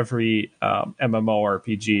model that every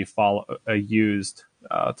MMORPG used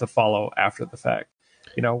to follow after the fact.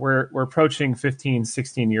 We're approaching 15,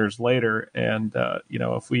 16 years later, and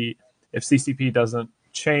if CCP doesn't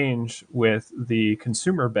change with the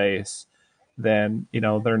consumer base, then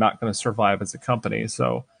they're not going to survive as a company.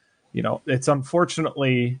 So it's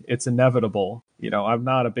it's inevitable. I'm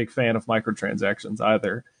not a big fan of microtransactions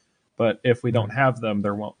either, but if we don't have them,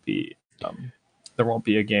 there won't be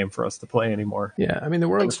a game for us to play anymore. Yeah, I mean, the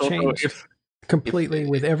world's changed completely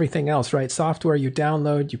with everything else, right? Software you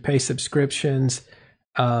download, you pay subscriptions.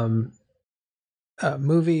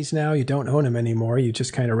 Movies now, you don't own them anymore. You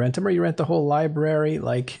just kind of rent them, or you rent the whole library.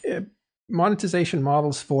 Monetization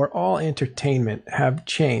models for all entertainment have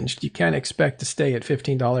changed. You can't expect to stay at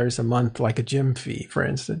 $15 a month like a gym fee, for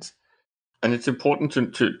instance. And it's important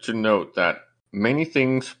to note that many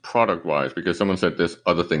things product-wise, because someone said there's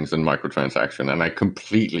other things than microtransaction, and I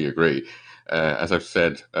completely agree. As I've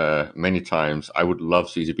said many times, I would love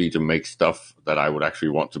CCP to make stuff that I would actually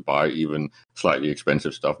want to buy, even slightly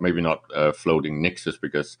expensive stuff. Maybe not floating Nixes,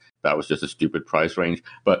 because that was just a stupid price range.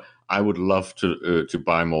 But I would love to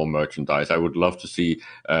buy more merchandise. I would love to see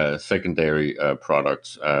secondary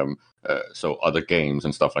products, so other games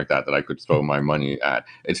and stuff like that I could throw my money at.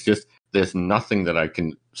 It's just there's nothing that I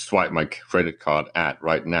can swipe my credit card at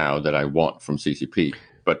right now that I want from CCP.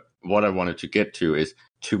 But what I wanted to get to is,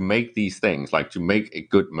 to make these things, like to make a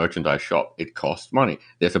good merchandise shop, it costs money.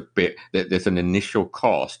 There's an initial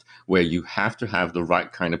cost where you have to have the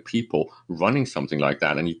right kind of people running something like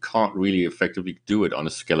that, and you can't really effectively do it on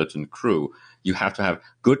a skeleton crew. You have to have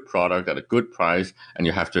good product at a good price, and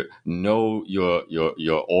you have to know your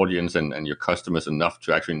audience and your customers enough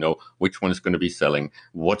to actually know which one is going to be selling,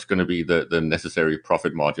 what's going to be the necessary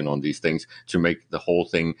profit margin on these things to make the whole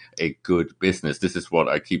thing a good business. This is what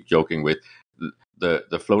I keep joking with.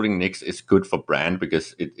 The floating Nix is good for brand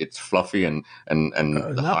because it's fluffy and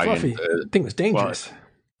the not high fluffy. end. The thing was dangerous. Well,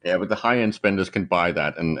 yeah, but the high end spenders can buy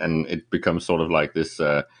that, and it becomes sort of like this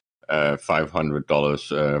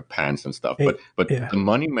 $500 pants and stuff. But the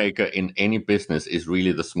moneymaker in any business is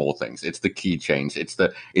really the small things. It's the keychains. It's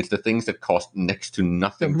the things that cost next to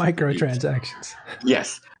nothing. The microtransactions.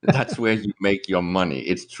 Yes, that's where you make your money.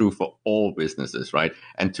 It's true for all businesses, right?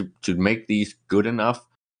 And to make these good enough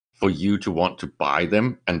for you to want to buy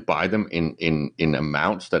them and buy them in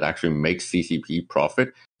amounts that actually make CCP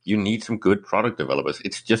profit, you need some good product developers.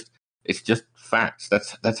 It's just facts.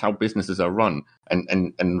 That's how businesses are run.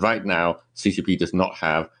 And right now, CCP does not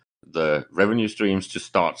have the revenue streams to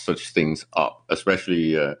start such things up.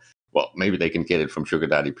 Especially, maybe they can get it from Sugar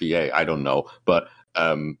Daddy PA. I don't know, but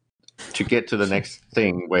to get to the next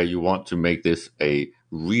thing where you want to make this a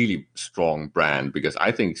really strong brand, because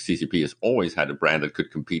I think CCP has always had a brand that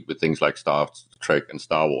could compete with things like Star Trek and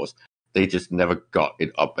Star Wars. They just never got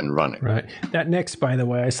it up and running. Right. That Nix, by the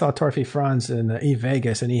way, I saw Torfi Franz in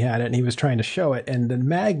eVegas, and he had it, and he was trying to show it. And the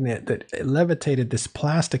magnet that levitated this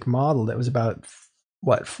plastic model that was about,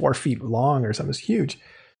 4 feet long or something, it was huge,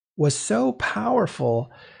 was so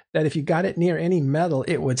powerful that if you got it near any metal,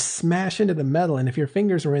 it would smash into the metal. And if your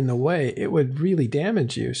fingers were in the way, it would really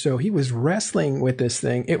damage you. So he was wrestling with this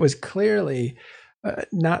thing. It was clearly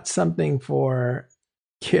not something for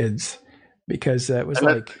kids, because it was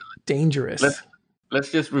dangerous.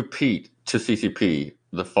 Let's just repeat to CCP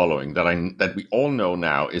the following that we all know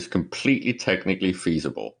now is completely technically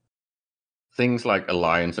feasible. Things like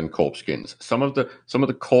Alliance and Corp skins. Some of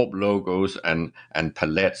the Corp logos and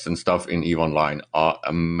palettes and stuff in EVE Online are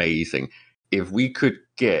amazing. If we could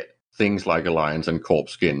get things like Alliance and Corp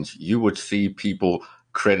skins, you would see people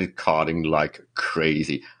credit carding like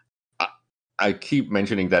crazy. I keep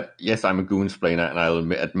mentioning that, yes, I'm a goonsplainer, and I'll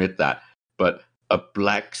admit that, but a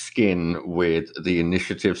black skin with the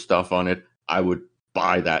initiative stuff on it, I would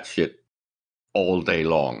buy that shit all day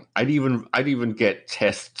long. I'd even get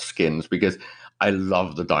test skins because I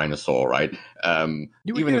love the dinosaur, right?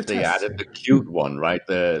 Even if they added the cute one, right?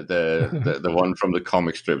 The one from the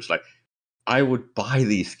comic strips, like, I would buy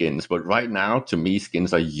these skins. But right now, to me,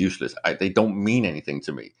 skins are useless. They don't mean anything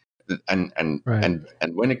to me. Right.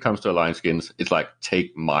 and when it comes to Alliance skins, it's like,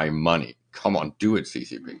 take my money. Come on, do it,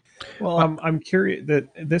 CCP. Well, I'm curious that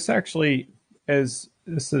this actually, as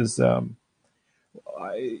this is,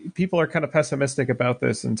 people are kind of pessimistic about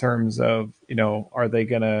this in terms of, are they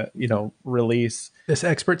going to, release this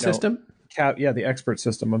expert system? The expert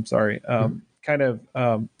system. I'm sorry. Kind of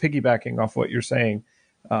piggybacking off what you're saying.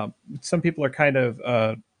 Some people are kind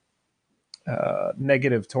of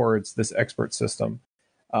negative towards this expert system,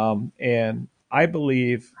 and I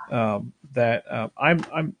believe that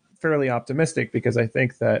I'm fairly optimistic because I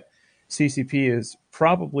think that CCP is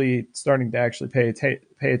probably starting to actually pay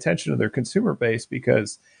attention to their consumer base,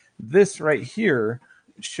 because this right here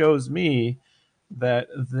shows me that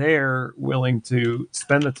they're willing to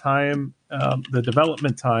spend the time, the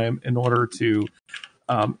development time, in order to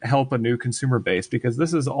help a new consumer base, because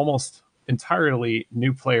this is almost entirely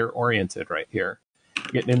new player oriented right here.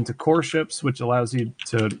 Getting into core ships, which allows you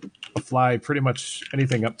to fly pretty much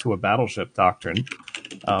anything up to a battleship doctrine,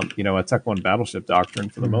 a Tech 1 battleship doctrine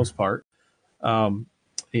for the most part.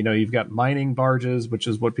 You've got mining barges, which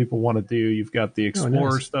is what people want to do. You've got the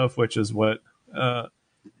explorer stuff, which is what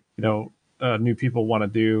new people want to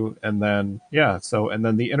do, and then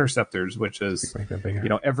the interceptors, which is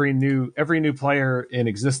every new player in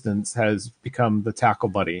existence has become the tackle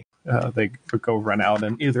buddy. They go run out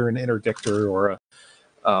and either an interdictor or a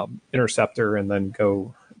interceptor, and then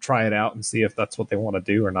go try it out and see if that's what they want to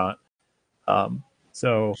do or not.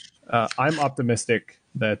 So I'm optimistic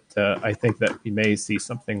that I think that we may see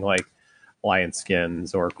something like Alliance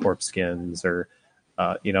skins or Corp skins or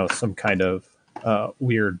some kind of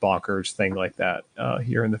weird bonkers thing like that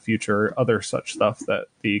here in the future. Other such stuff that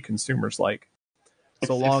the consumers like.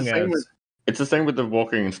 It's the same with the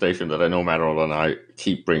walking station that I know Madeline and I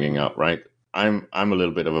keep bringing up, right? I'm a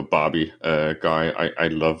little bit of a Barbie guy. I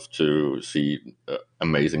love to see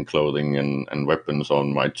amazing clothing and weapons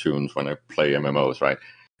on my tunes when I play MMOs, right?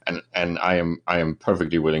 And I am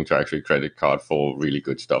perfectly willing to actually credit card for really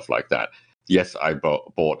good stuff like that. Yes, I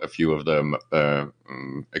bought a few of them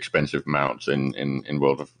expensive mounts in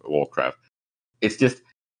World of Warcraft. It's just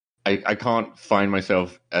I can't find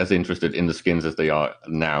myself as interested in the skins as they are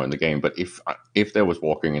now in the game. But if there was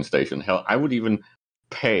walking in station, hell, I would even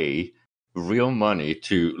pay real money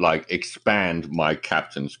to expand my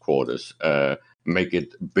captain's quarters, make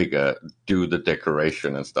it bigger, do the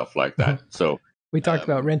decoration and stuff like that. So we talked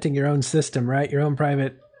about renting your own system, right? Your own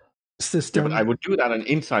private system. Yeah, but I would do that on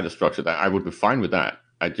inside a structure. That I would be fine with that.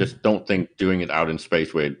 I just don't think doing it out in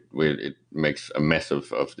space where it makes a mess of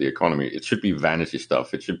the economy. It should be vanity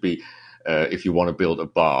stuff. It should be if you want to build a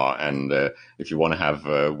bar and if you want to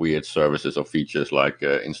have weird services or features like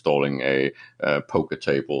installing a poker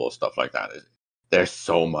table or stuff like that. There's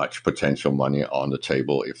so much potential money on the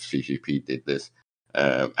table if CCP did this.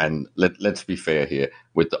 And let's be fair here.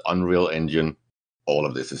 With the Unreal Engine, all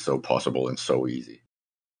of this is so possible and so easy.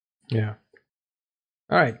 Yeah.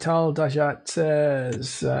 All right, Tal Dajat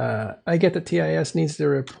says, I get that TIS needs to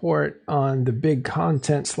report on the big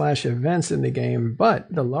content/events in the game,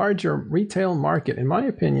 but the larger retail market, in my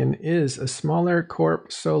opinion, is a smaller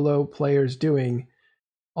corp solo players doing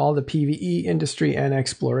all the PvE industry and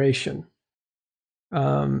exploration.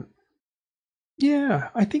 Yeah,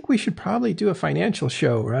 I think we should probably do a financial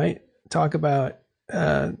show, right? Talk about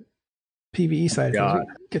PvE side of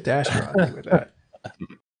things. Get to Astaroth with that.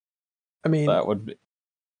 I mean, that would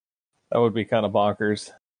be kind of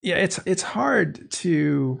bonkers. Yeah, it's hard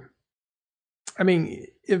to. I mean,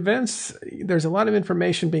 events. There's a lot of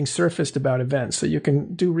information being surfaced about events, so you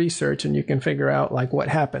can do research and you can figure out what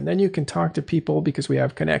happened. Then you can talk to people because we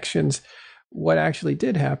have connections. What actually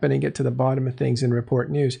did happen and get to the bottom of things and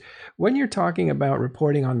report news. When you're talking about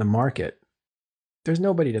reporting on the market, there's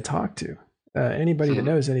nobody to talk to. Anybody that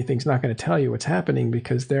knows anything's not going to tell you what's happening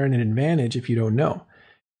because they're in an advantage if you don't know.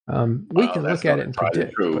 We can look at it and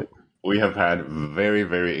predict. But we have had very,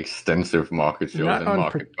 very extensive market shows and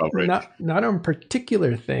market coverage. Not on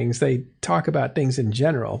particular things. They talk about things in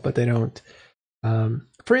general, but they don't.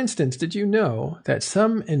 For instance, did you know that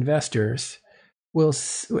some investors will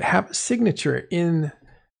have a signature in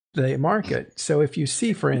the market? So if you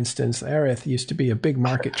see, for instance, Aerith used to be a big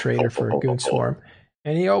market trader for Goonswarm,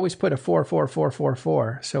 and he always put a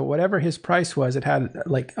 44444. So whatever his price was, it had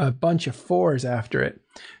a bunch of fours after it,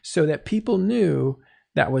 so that people knew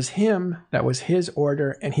that was him, that was his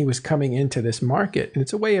order, and he was coming into this market. And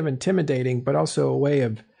it's a way of intimidating, but also a way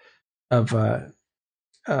of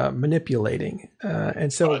manipulating.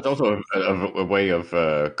 And so it's also a way of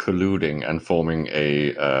colluding and forming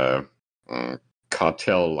a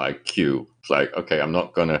cartel-like queue. It's like, okay, I'm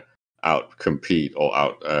not gonna out compete or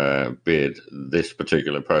out bid this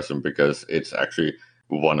particular person because it's actually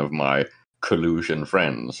one of my collusion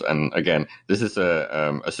friends. And again, this is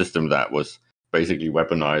a system that was basically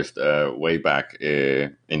weaponized way back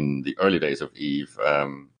in the early days of EVE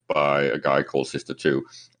by a guy called Sister2,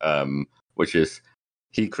 which is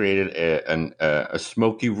he created a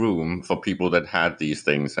smoky room for people that had these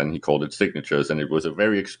things, and he called it signatures. And it was a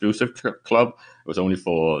very exclusive club. It was only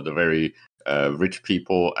for the very rich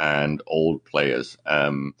people and old players.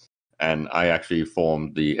 And I actually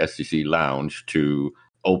formed the SCC Lounge to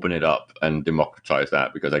open it up and democratize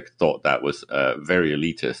that because I thought that was very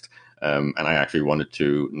elitist. And I actually wanted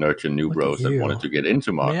to nurture new bros that wanted to get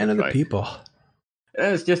into markets. Man of the people.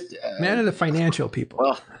 It's just man of the financial people.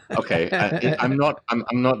 Well, okay, I'm not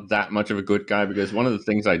that much of a good guy because one of the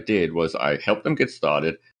things I did was I helped them get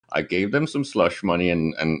started. I gave them some slush money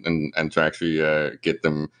and to actually get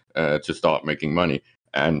them to start making money.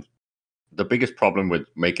 And the biggest problem with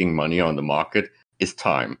making money on the market is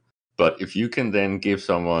time. But if you can then give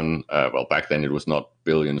someone, well, back then it was not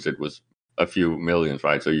billions, it was a few millions,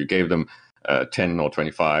 right? So you gave them 10 or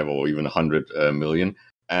 25 or even 100 million.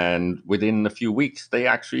 And within a few weeks, they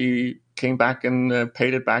actually came back and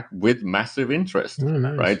paid it back with massive interest,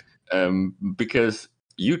 nice. Right? Because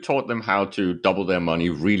you taught them how to double their money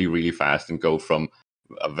really, really fast and go from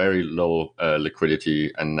a very low liquidity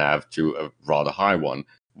and NAV to a rather high one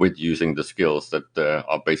with using the skills that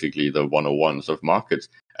are basically the 101s of markets.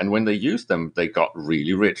 And when they used them, they got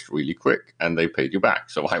really rich really quick and they paid you back.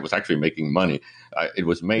 So I was actually making money. It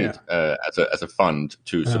was made as a fund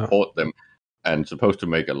to support them. And supposed to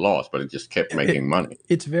make a loss, but it just kept making money.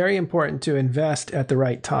 It's very important to invest at the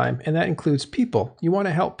right time, and that includes people. You want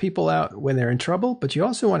to help people out when they're in trouble, but you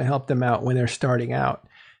also want to help them out when they're starting out.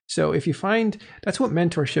 So if you find, that's what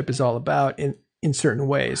mentorship is all about in certain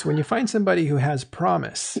ways. When you find somebody who has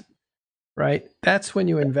promise, right, that's when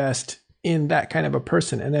you invest in that kind of a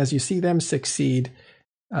person. And as you see them succeed,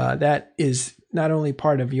 that is not only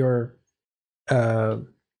part of your,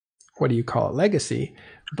 legacy,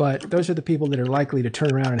 but those are the people that are likely to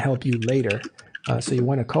turn around and help you later. So you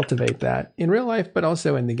want to cultivate that in real life, but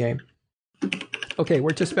also in the game. Okay,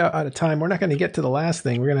 we're just about out of time. We're not going to get to the last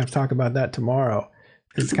thing. We're going to have to talk about that tomorrow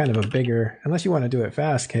because it's kind of a bigger, unless you want to do it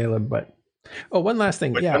fast, Caleb. But one last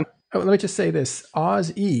thing. Yeah. Let me just say this.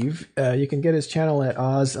 Oz Eve, you can get his channel at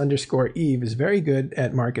Oz_Eve, is very good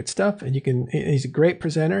at market stuff. And he's a great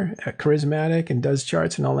presenter, charismatic, and does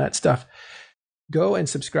charts and all that stuff. Go and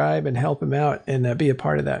subscribe and help him out and be a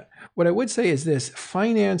part of that. What I would say is this: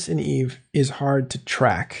 finance in EVE is hard to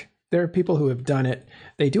track. There are people who have done it.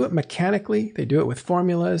 They do it mechanically. They do it with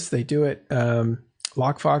formulas. They do it.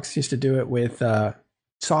 LockFox used to do it with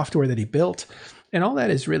software that he built. And all that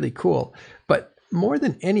is really cool. But more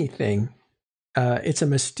than anything, it's a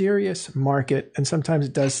mysterious market. And sometimes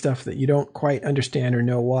it does stuff that you don't quite understand or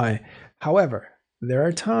know why. However, there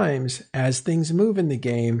are times as things move in the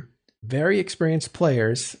game, very experienced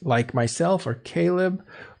players like myself or Caleb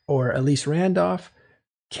or Elise Randolph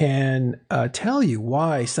can tell you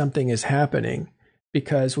why something is happening,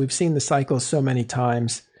 because we've seen the cycles so many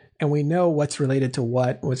times and we know what's related to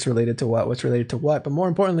what's related to what, but more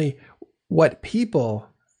importantly, what people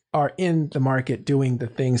are in the market doing the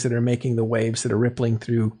things that are making the waves that are rippling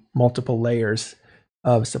through multiple layers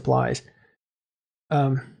of supplies.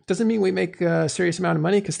 Doesn't mean we make a serious amount of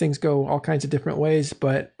money because things go all kinds of different ways,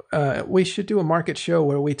 but we should do a market show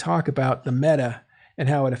where we talk about the meta and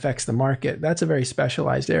how it affects the market. That's a very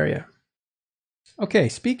specialized area. Okay,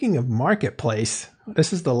 speaking of marketplace,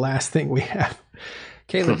 this is the last thing we have.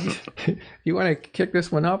 Caleb, you want to kick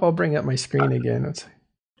this one up? I'll bring up my screen again. Let's see.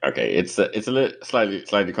 Okay, it's a little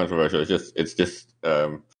slightly controversial. It's just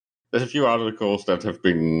there's a few articles that have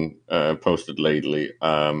been posted lately.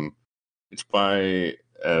 It's by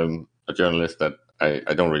a journalist that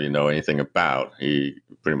I don't really know anything about. He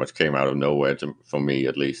pretty much came out of nowhere for me,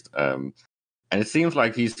 at least. And it seems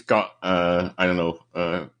like he's got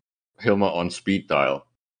Hilma on speed dial.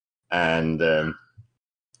 And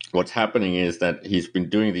what's happening is that he's been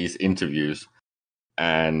doing these interviews,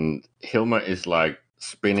 and Hilma is like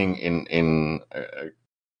spinning in a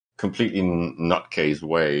completely nutcase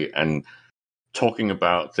way and talking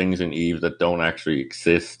about things in EVE that don't actually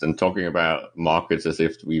exist, and talking about markets as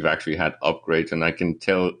if we've actually had upgrades. And I can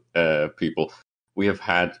tell people we have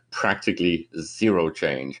had practically zero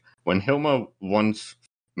change. When Hilma once,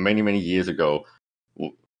 many, many years ago,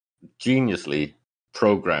 geniusly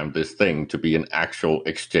programmed this thing to be an actual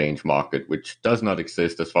exchange market, which does not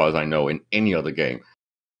exist as far as I know in any other game,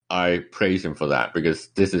 I praise him for that, because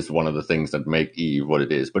this is one of the things that make EVE what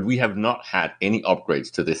it is. But we have not had any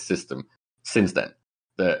upgrades to this system since then.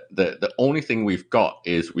 the only thing we've got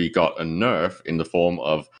is we got a nerf in the form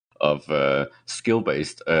of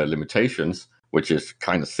skill-based limitations, which is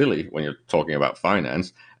kind of silly when you're talking about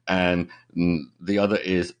finance. And the other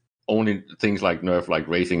is only things like nerf, like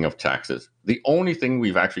raising of taxes. The only thing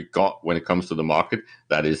we've actually got when it comes to the market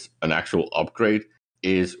that is an actual upgrade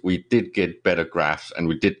is we did get better graphs, and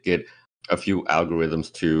we did get a few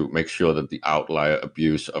algorithms to make sure that the outlier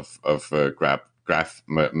abuse of graph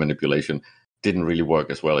manipulation didn't really work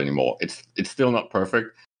as well anymore. It's still not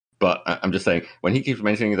perfect, but I'm just saying, when he keeps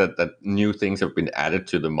mentioning that new things have been added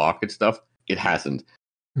to the market stuff, it hasn't.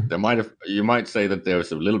 You might say that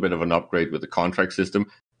there's a little bit of an upgrade with the contract system,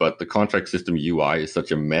 but the contract system UI is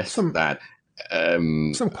such a mess that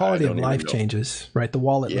some quality of life changes, right? The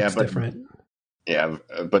wallet looks different. Yeah,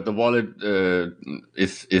 but the wallet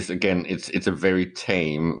is again, it's a very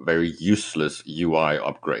tame, very useless UI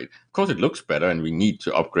upgrade. Of course, it looks better, and we need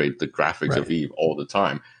to upgrade the graphics of Eve all the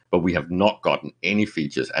time, but we have not gotten any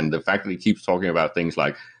features. And the fact that he keeps talking about things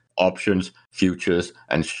like options, futures,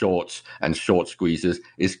 and short squeezes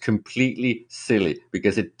is completely silly,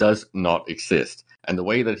 because it does not exist. And the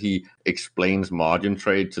way that he explains margin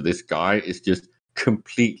trade to this guy is just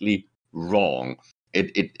completely wrong.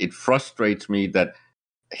 It frustrates me that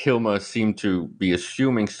Hilmer seemed to be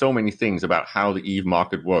assuming so many things about how the Eve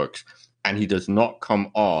market works, and he does not come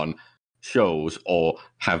on shows or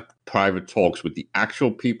have private talks with the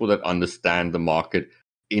actual people that understand the market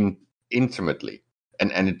intimately.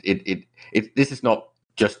 And this is not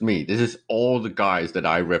just me. This is all the guys that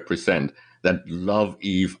I represent that love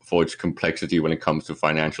Eve for its complexity when it comes to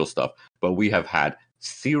financial stuff. But we have had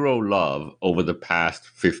zero love over the past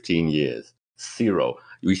 15 years. Zero.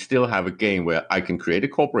 We still have a game where I can create a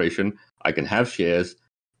corporation, I can have shares,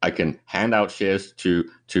 I can hand out shares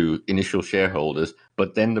to initial shareholders,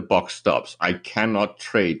 but then the box stops. I cannot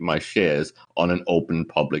trade my shares on an open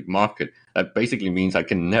public market. That basically means I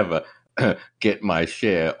can never get my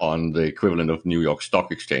share on the equivalent of New York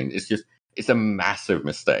Stock Exchange. It's a massive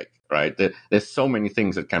mistake, right? There's so many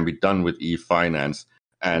things that can be done with e-finance,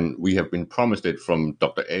 and we have been promised it from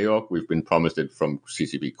Dr. Aok, we've been promised it from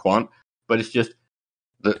CCP Quant, but it's just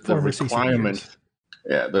the requirement.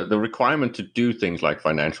 Yeah, the requirement to do things like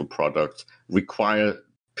financial products require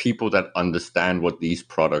people that understand what these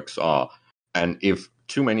products are. And if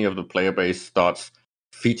too many of the player base starts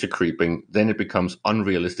feature creeping, then it becomes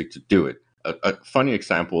unrealistic to do it. A funny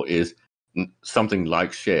example is something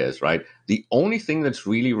like shares, right? The only thing that's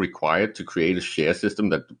really required to create a share system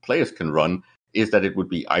that the players can run is that it would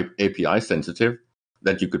be API sensitive,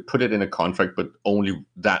 that you could put it in a contract, but only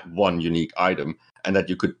that one unique item, and that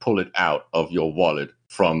you could pull it out of your wallet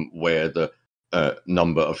from where the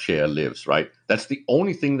number of share lives, right? That's the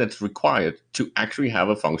only thing that's required to actually have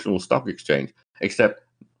a functional stock exchange. Except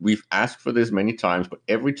we've asked for this many times, but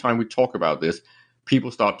every time we talk about this, people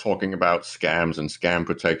start talking about scams and scam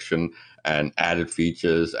protection and added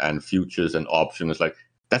features and futures and options. It's like,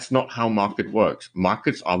 that's not how market works.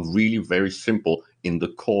 Markets are really very simple in the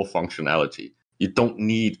core functionality. You don't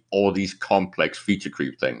need all these complex feature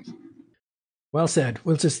creep things. Well said.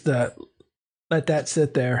 We'll just let that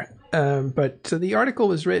sit there. But so the article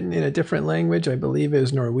was written in a different language. I believe it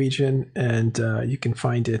was Norwegian, and you can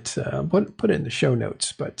find it. Put it in the show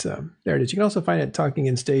notes. But there it is. You can also find it at Talking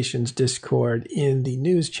in Stations Discord in the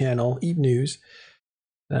news channel, Eve News.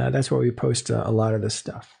 That's where we post a lot of this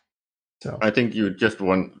stuff. So I think you just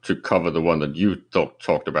want to cover the one that you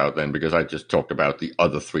talked about then, because I just talked about the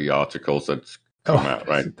other three articles that's come out,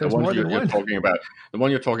 right? The one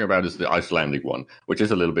you're talking about is the Icelandic one, which is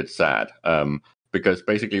a little bit sad, because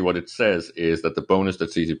basically what it says is that the bonus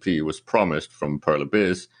that CCP was promised from Pearl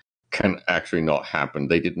Abyss can actually not happen.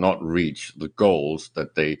 They did not reach the goals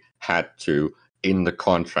that they had to in the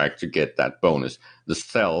contract to get that bonus. The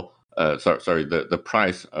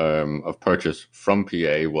price of purchase from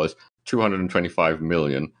PA was 225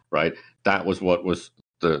 million, right? That was what was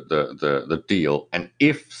the deal. And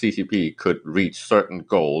if CCP could reach certain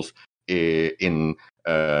goals in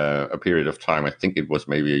a period of time, I think it was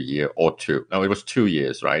maybe a year or two. No, it was 2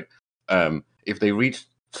 years, right? If they reached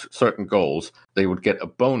certain goals, they would get a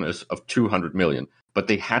bonus of 200 million. But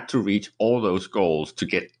they had to reach all those goals to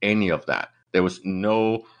get any of that. There was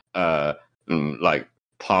no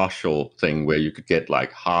partial thing where you could get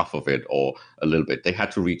like half of it or a little bit. They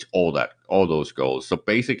had to reach all those goals. So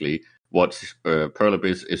basically, what Pearl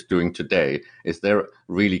Abyss is doing today is they're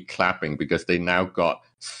really clapping, because they now got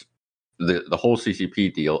the whole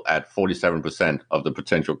CCP deal at 47% of the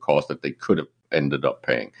potential cost that they could have ended up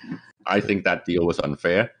paying. I think that deal was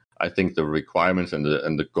unfair. I think the requirements and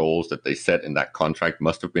the goals that they set in that contract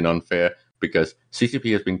must have been unfair, because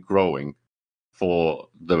CCP has been growing for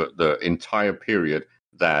the entire period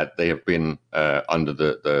that they have been under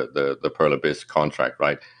the Pearl Abyss contract,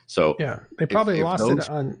 right? So yeah, they probably lost it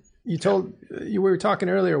on. We were talking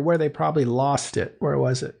earlier where they probably lost it. Where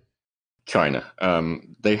was it? China.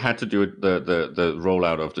 They had to do it, the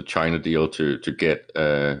rollout of the China deal to get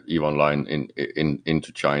EVE Online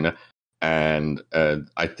into China, and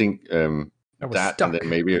I think that stuck. And then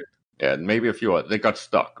maybe a few. They got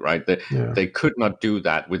stuck, right? They could not do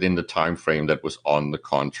that within the time frame that was on the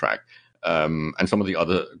contract, and some of the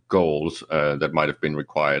other goals that might have been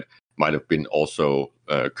required might have been also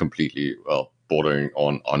completely bordering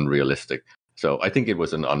on unrealistic. So I think it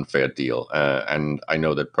was an unfair deal, and I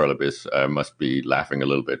know that Pearl Abyss must be laughing a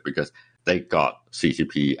little bit because they got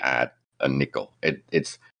CCP at a nickel.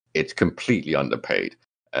 It's completely underpaid.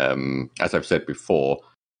 As I've said before,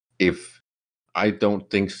 I don't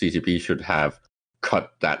think CCP should have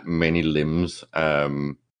cut that many limbs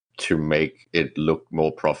to make it look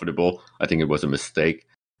more profitable. I think it was a mistake,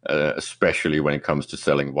 especially when it comes to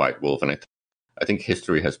selling White Wolf, and I think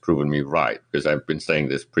history has proven me right, because I've been saying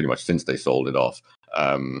this pretty much since they sold it off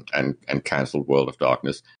and cancelled World of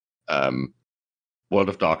Darkness. World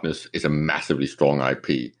of Darkness is a massively strong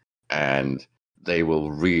IP, and they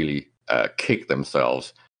will really kick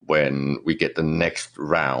themselves when we get the next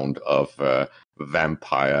round of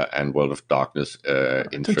vampire and World of Darkness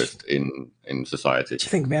interest in society. Do you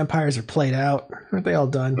think vampires are played out? Aren't they all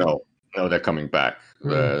done? No, they're coming back.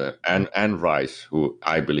 And Rice, who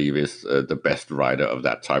I believe is the best writer of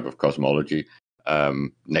that type of cosmology,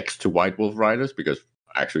 next to White Wolf writers, because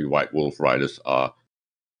actually White Wolf writers are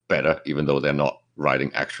better, even though they're not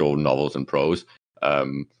writing actual novels and prose.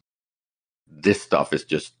 This stuff is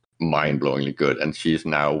just mind-blowingly good, and she's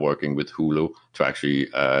now working with Hulu to actually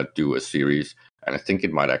do a series, and I think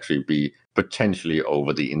it might actually be potentially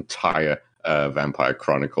over the entire Vampire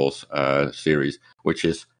Chronicles series, which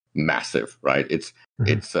is massive, right? It's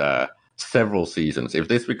several seasons. If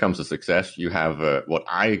this becomes a success, you have what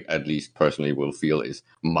I at least personally will feel is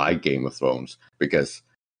my Game of Thrones, because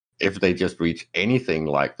if they just reach anything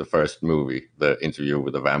like the first movie, The Interview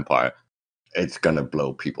with the Vampire, it's gonna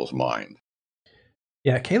blow people's mind.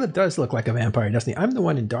 Yeah, Caleb does look like a vampire, doesn't he? I'm the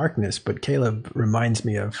one in darkness, but Caleb reminds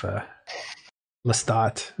me of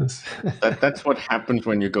Lestat. That's what happens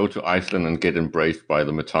when you go to Iceland and get embraced by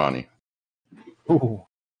the Mittani. Ooh.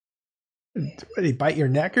 Did he bite your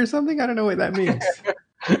neck or something? I don't know what that means.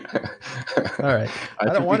 All right. I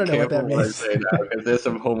don't want to know what that means. Because there's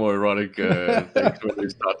some homoerotic things when we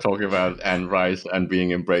start talking about Anne Rice and being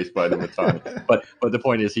embraced by the Mittani. But the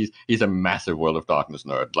point is, he's a massive World of Darkness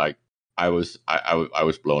nerd. Like, I was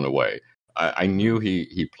blown away. I knew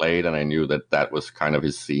he played, and I knew that was kind of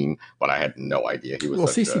his scene, but I had no idea he was. Well,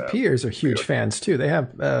 CCPers are huge fans too. They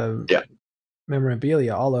have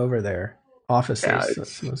memorabilia all over their offices. Yeah,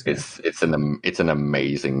 it's an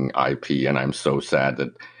amazing IP, and I'm so sad that,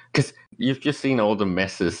 because you've just seen all the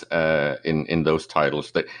messes in those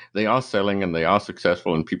titles. They are selling and they are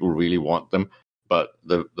successful, and people really want them. But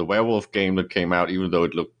the werewolf game that came out, even though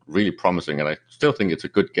it looked really promising, and I still think it's a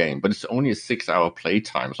good game, but it's only a 6-hour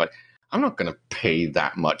playtime. It's like, I'm not going to pay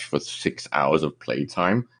that much for 6 hours of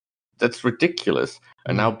playtime. That's ridiculous.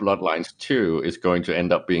 And now Bloodlines 2 is going to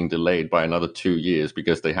end up being delayed by another 2 years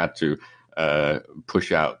because they had to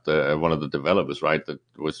push out one of the developers, right, that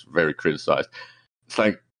was very criticized. It's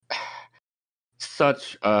like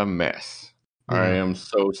such a mess. I am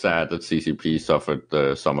so sad that CCP suffered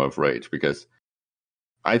the Summer of Rage, because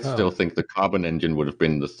I still think the Carbon engine would have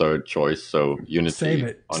been the third choice. So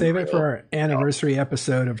Unity. Save it for our anniversary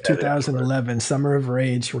episode of 2011, Summer of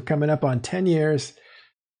Rage. We're coming up on 10 years.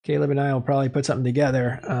 Caleb and I will probably put something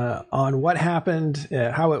together on what happened,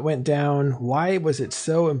 how it went down, why was it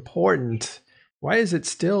so important, why is it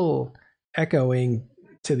still echoing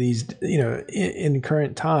to these, in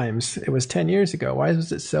current times. It was 10 years ago. Why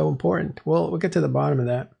was it so important? We'll get to the bottom of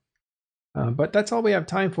that. But that's all we have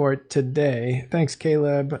time for today. Thanks,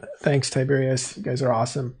 Caleb. Thanks, Tiberius. You guys are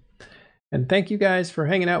awesome. And thank you guys for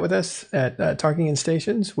hanging out with us at Talking in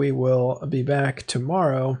Stations. We will be back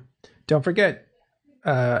tomorrow. Don't forget,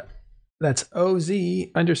 that's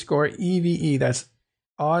OZ_EVE. That's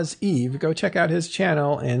Oz Eve. Go check out his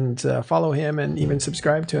channel and follow him, and even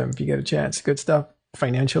subscribe to him if you get a chance. Good stuff.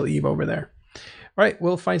 Financial Eve over there. All right,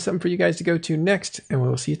 we'll find something for you guys to go to next, and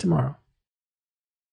we'll see you tomorrow.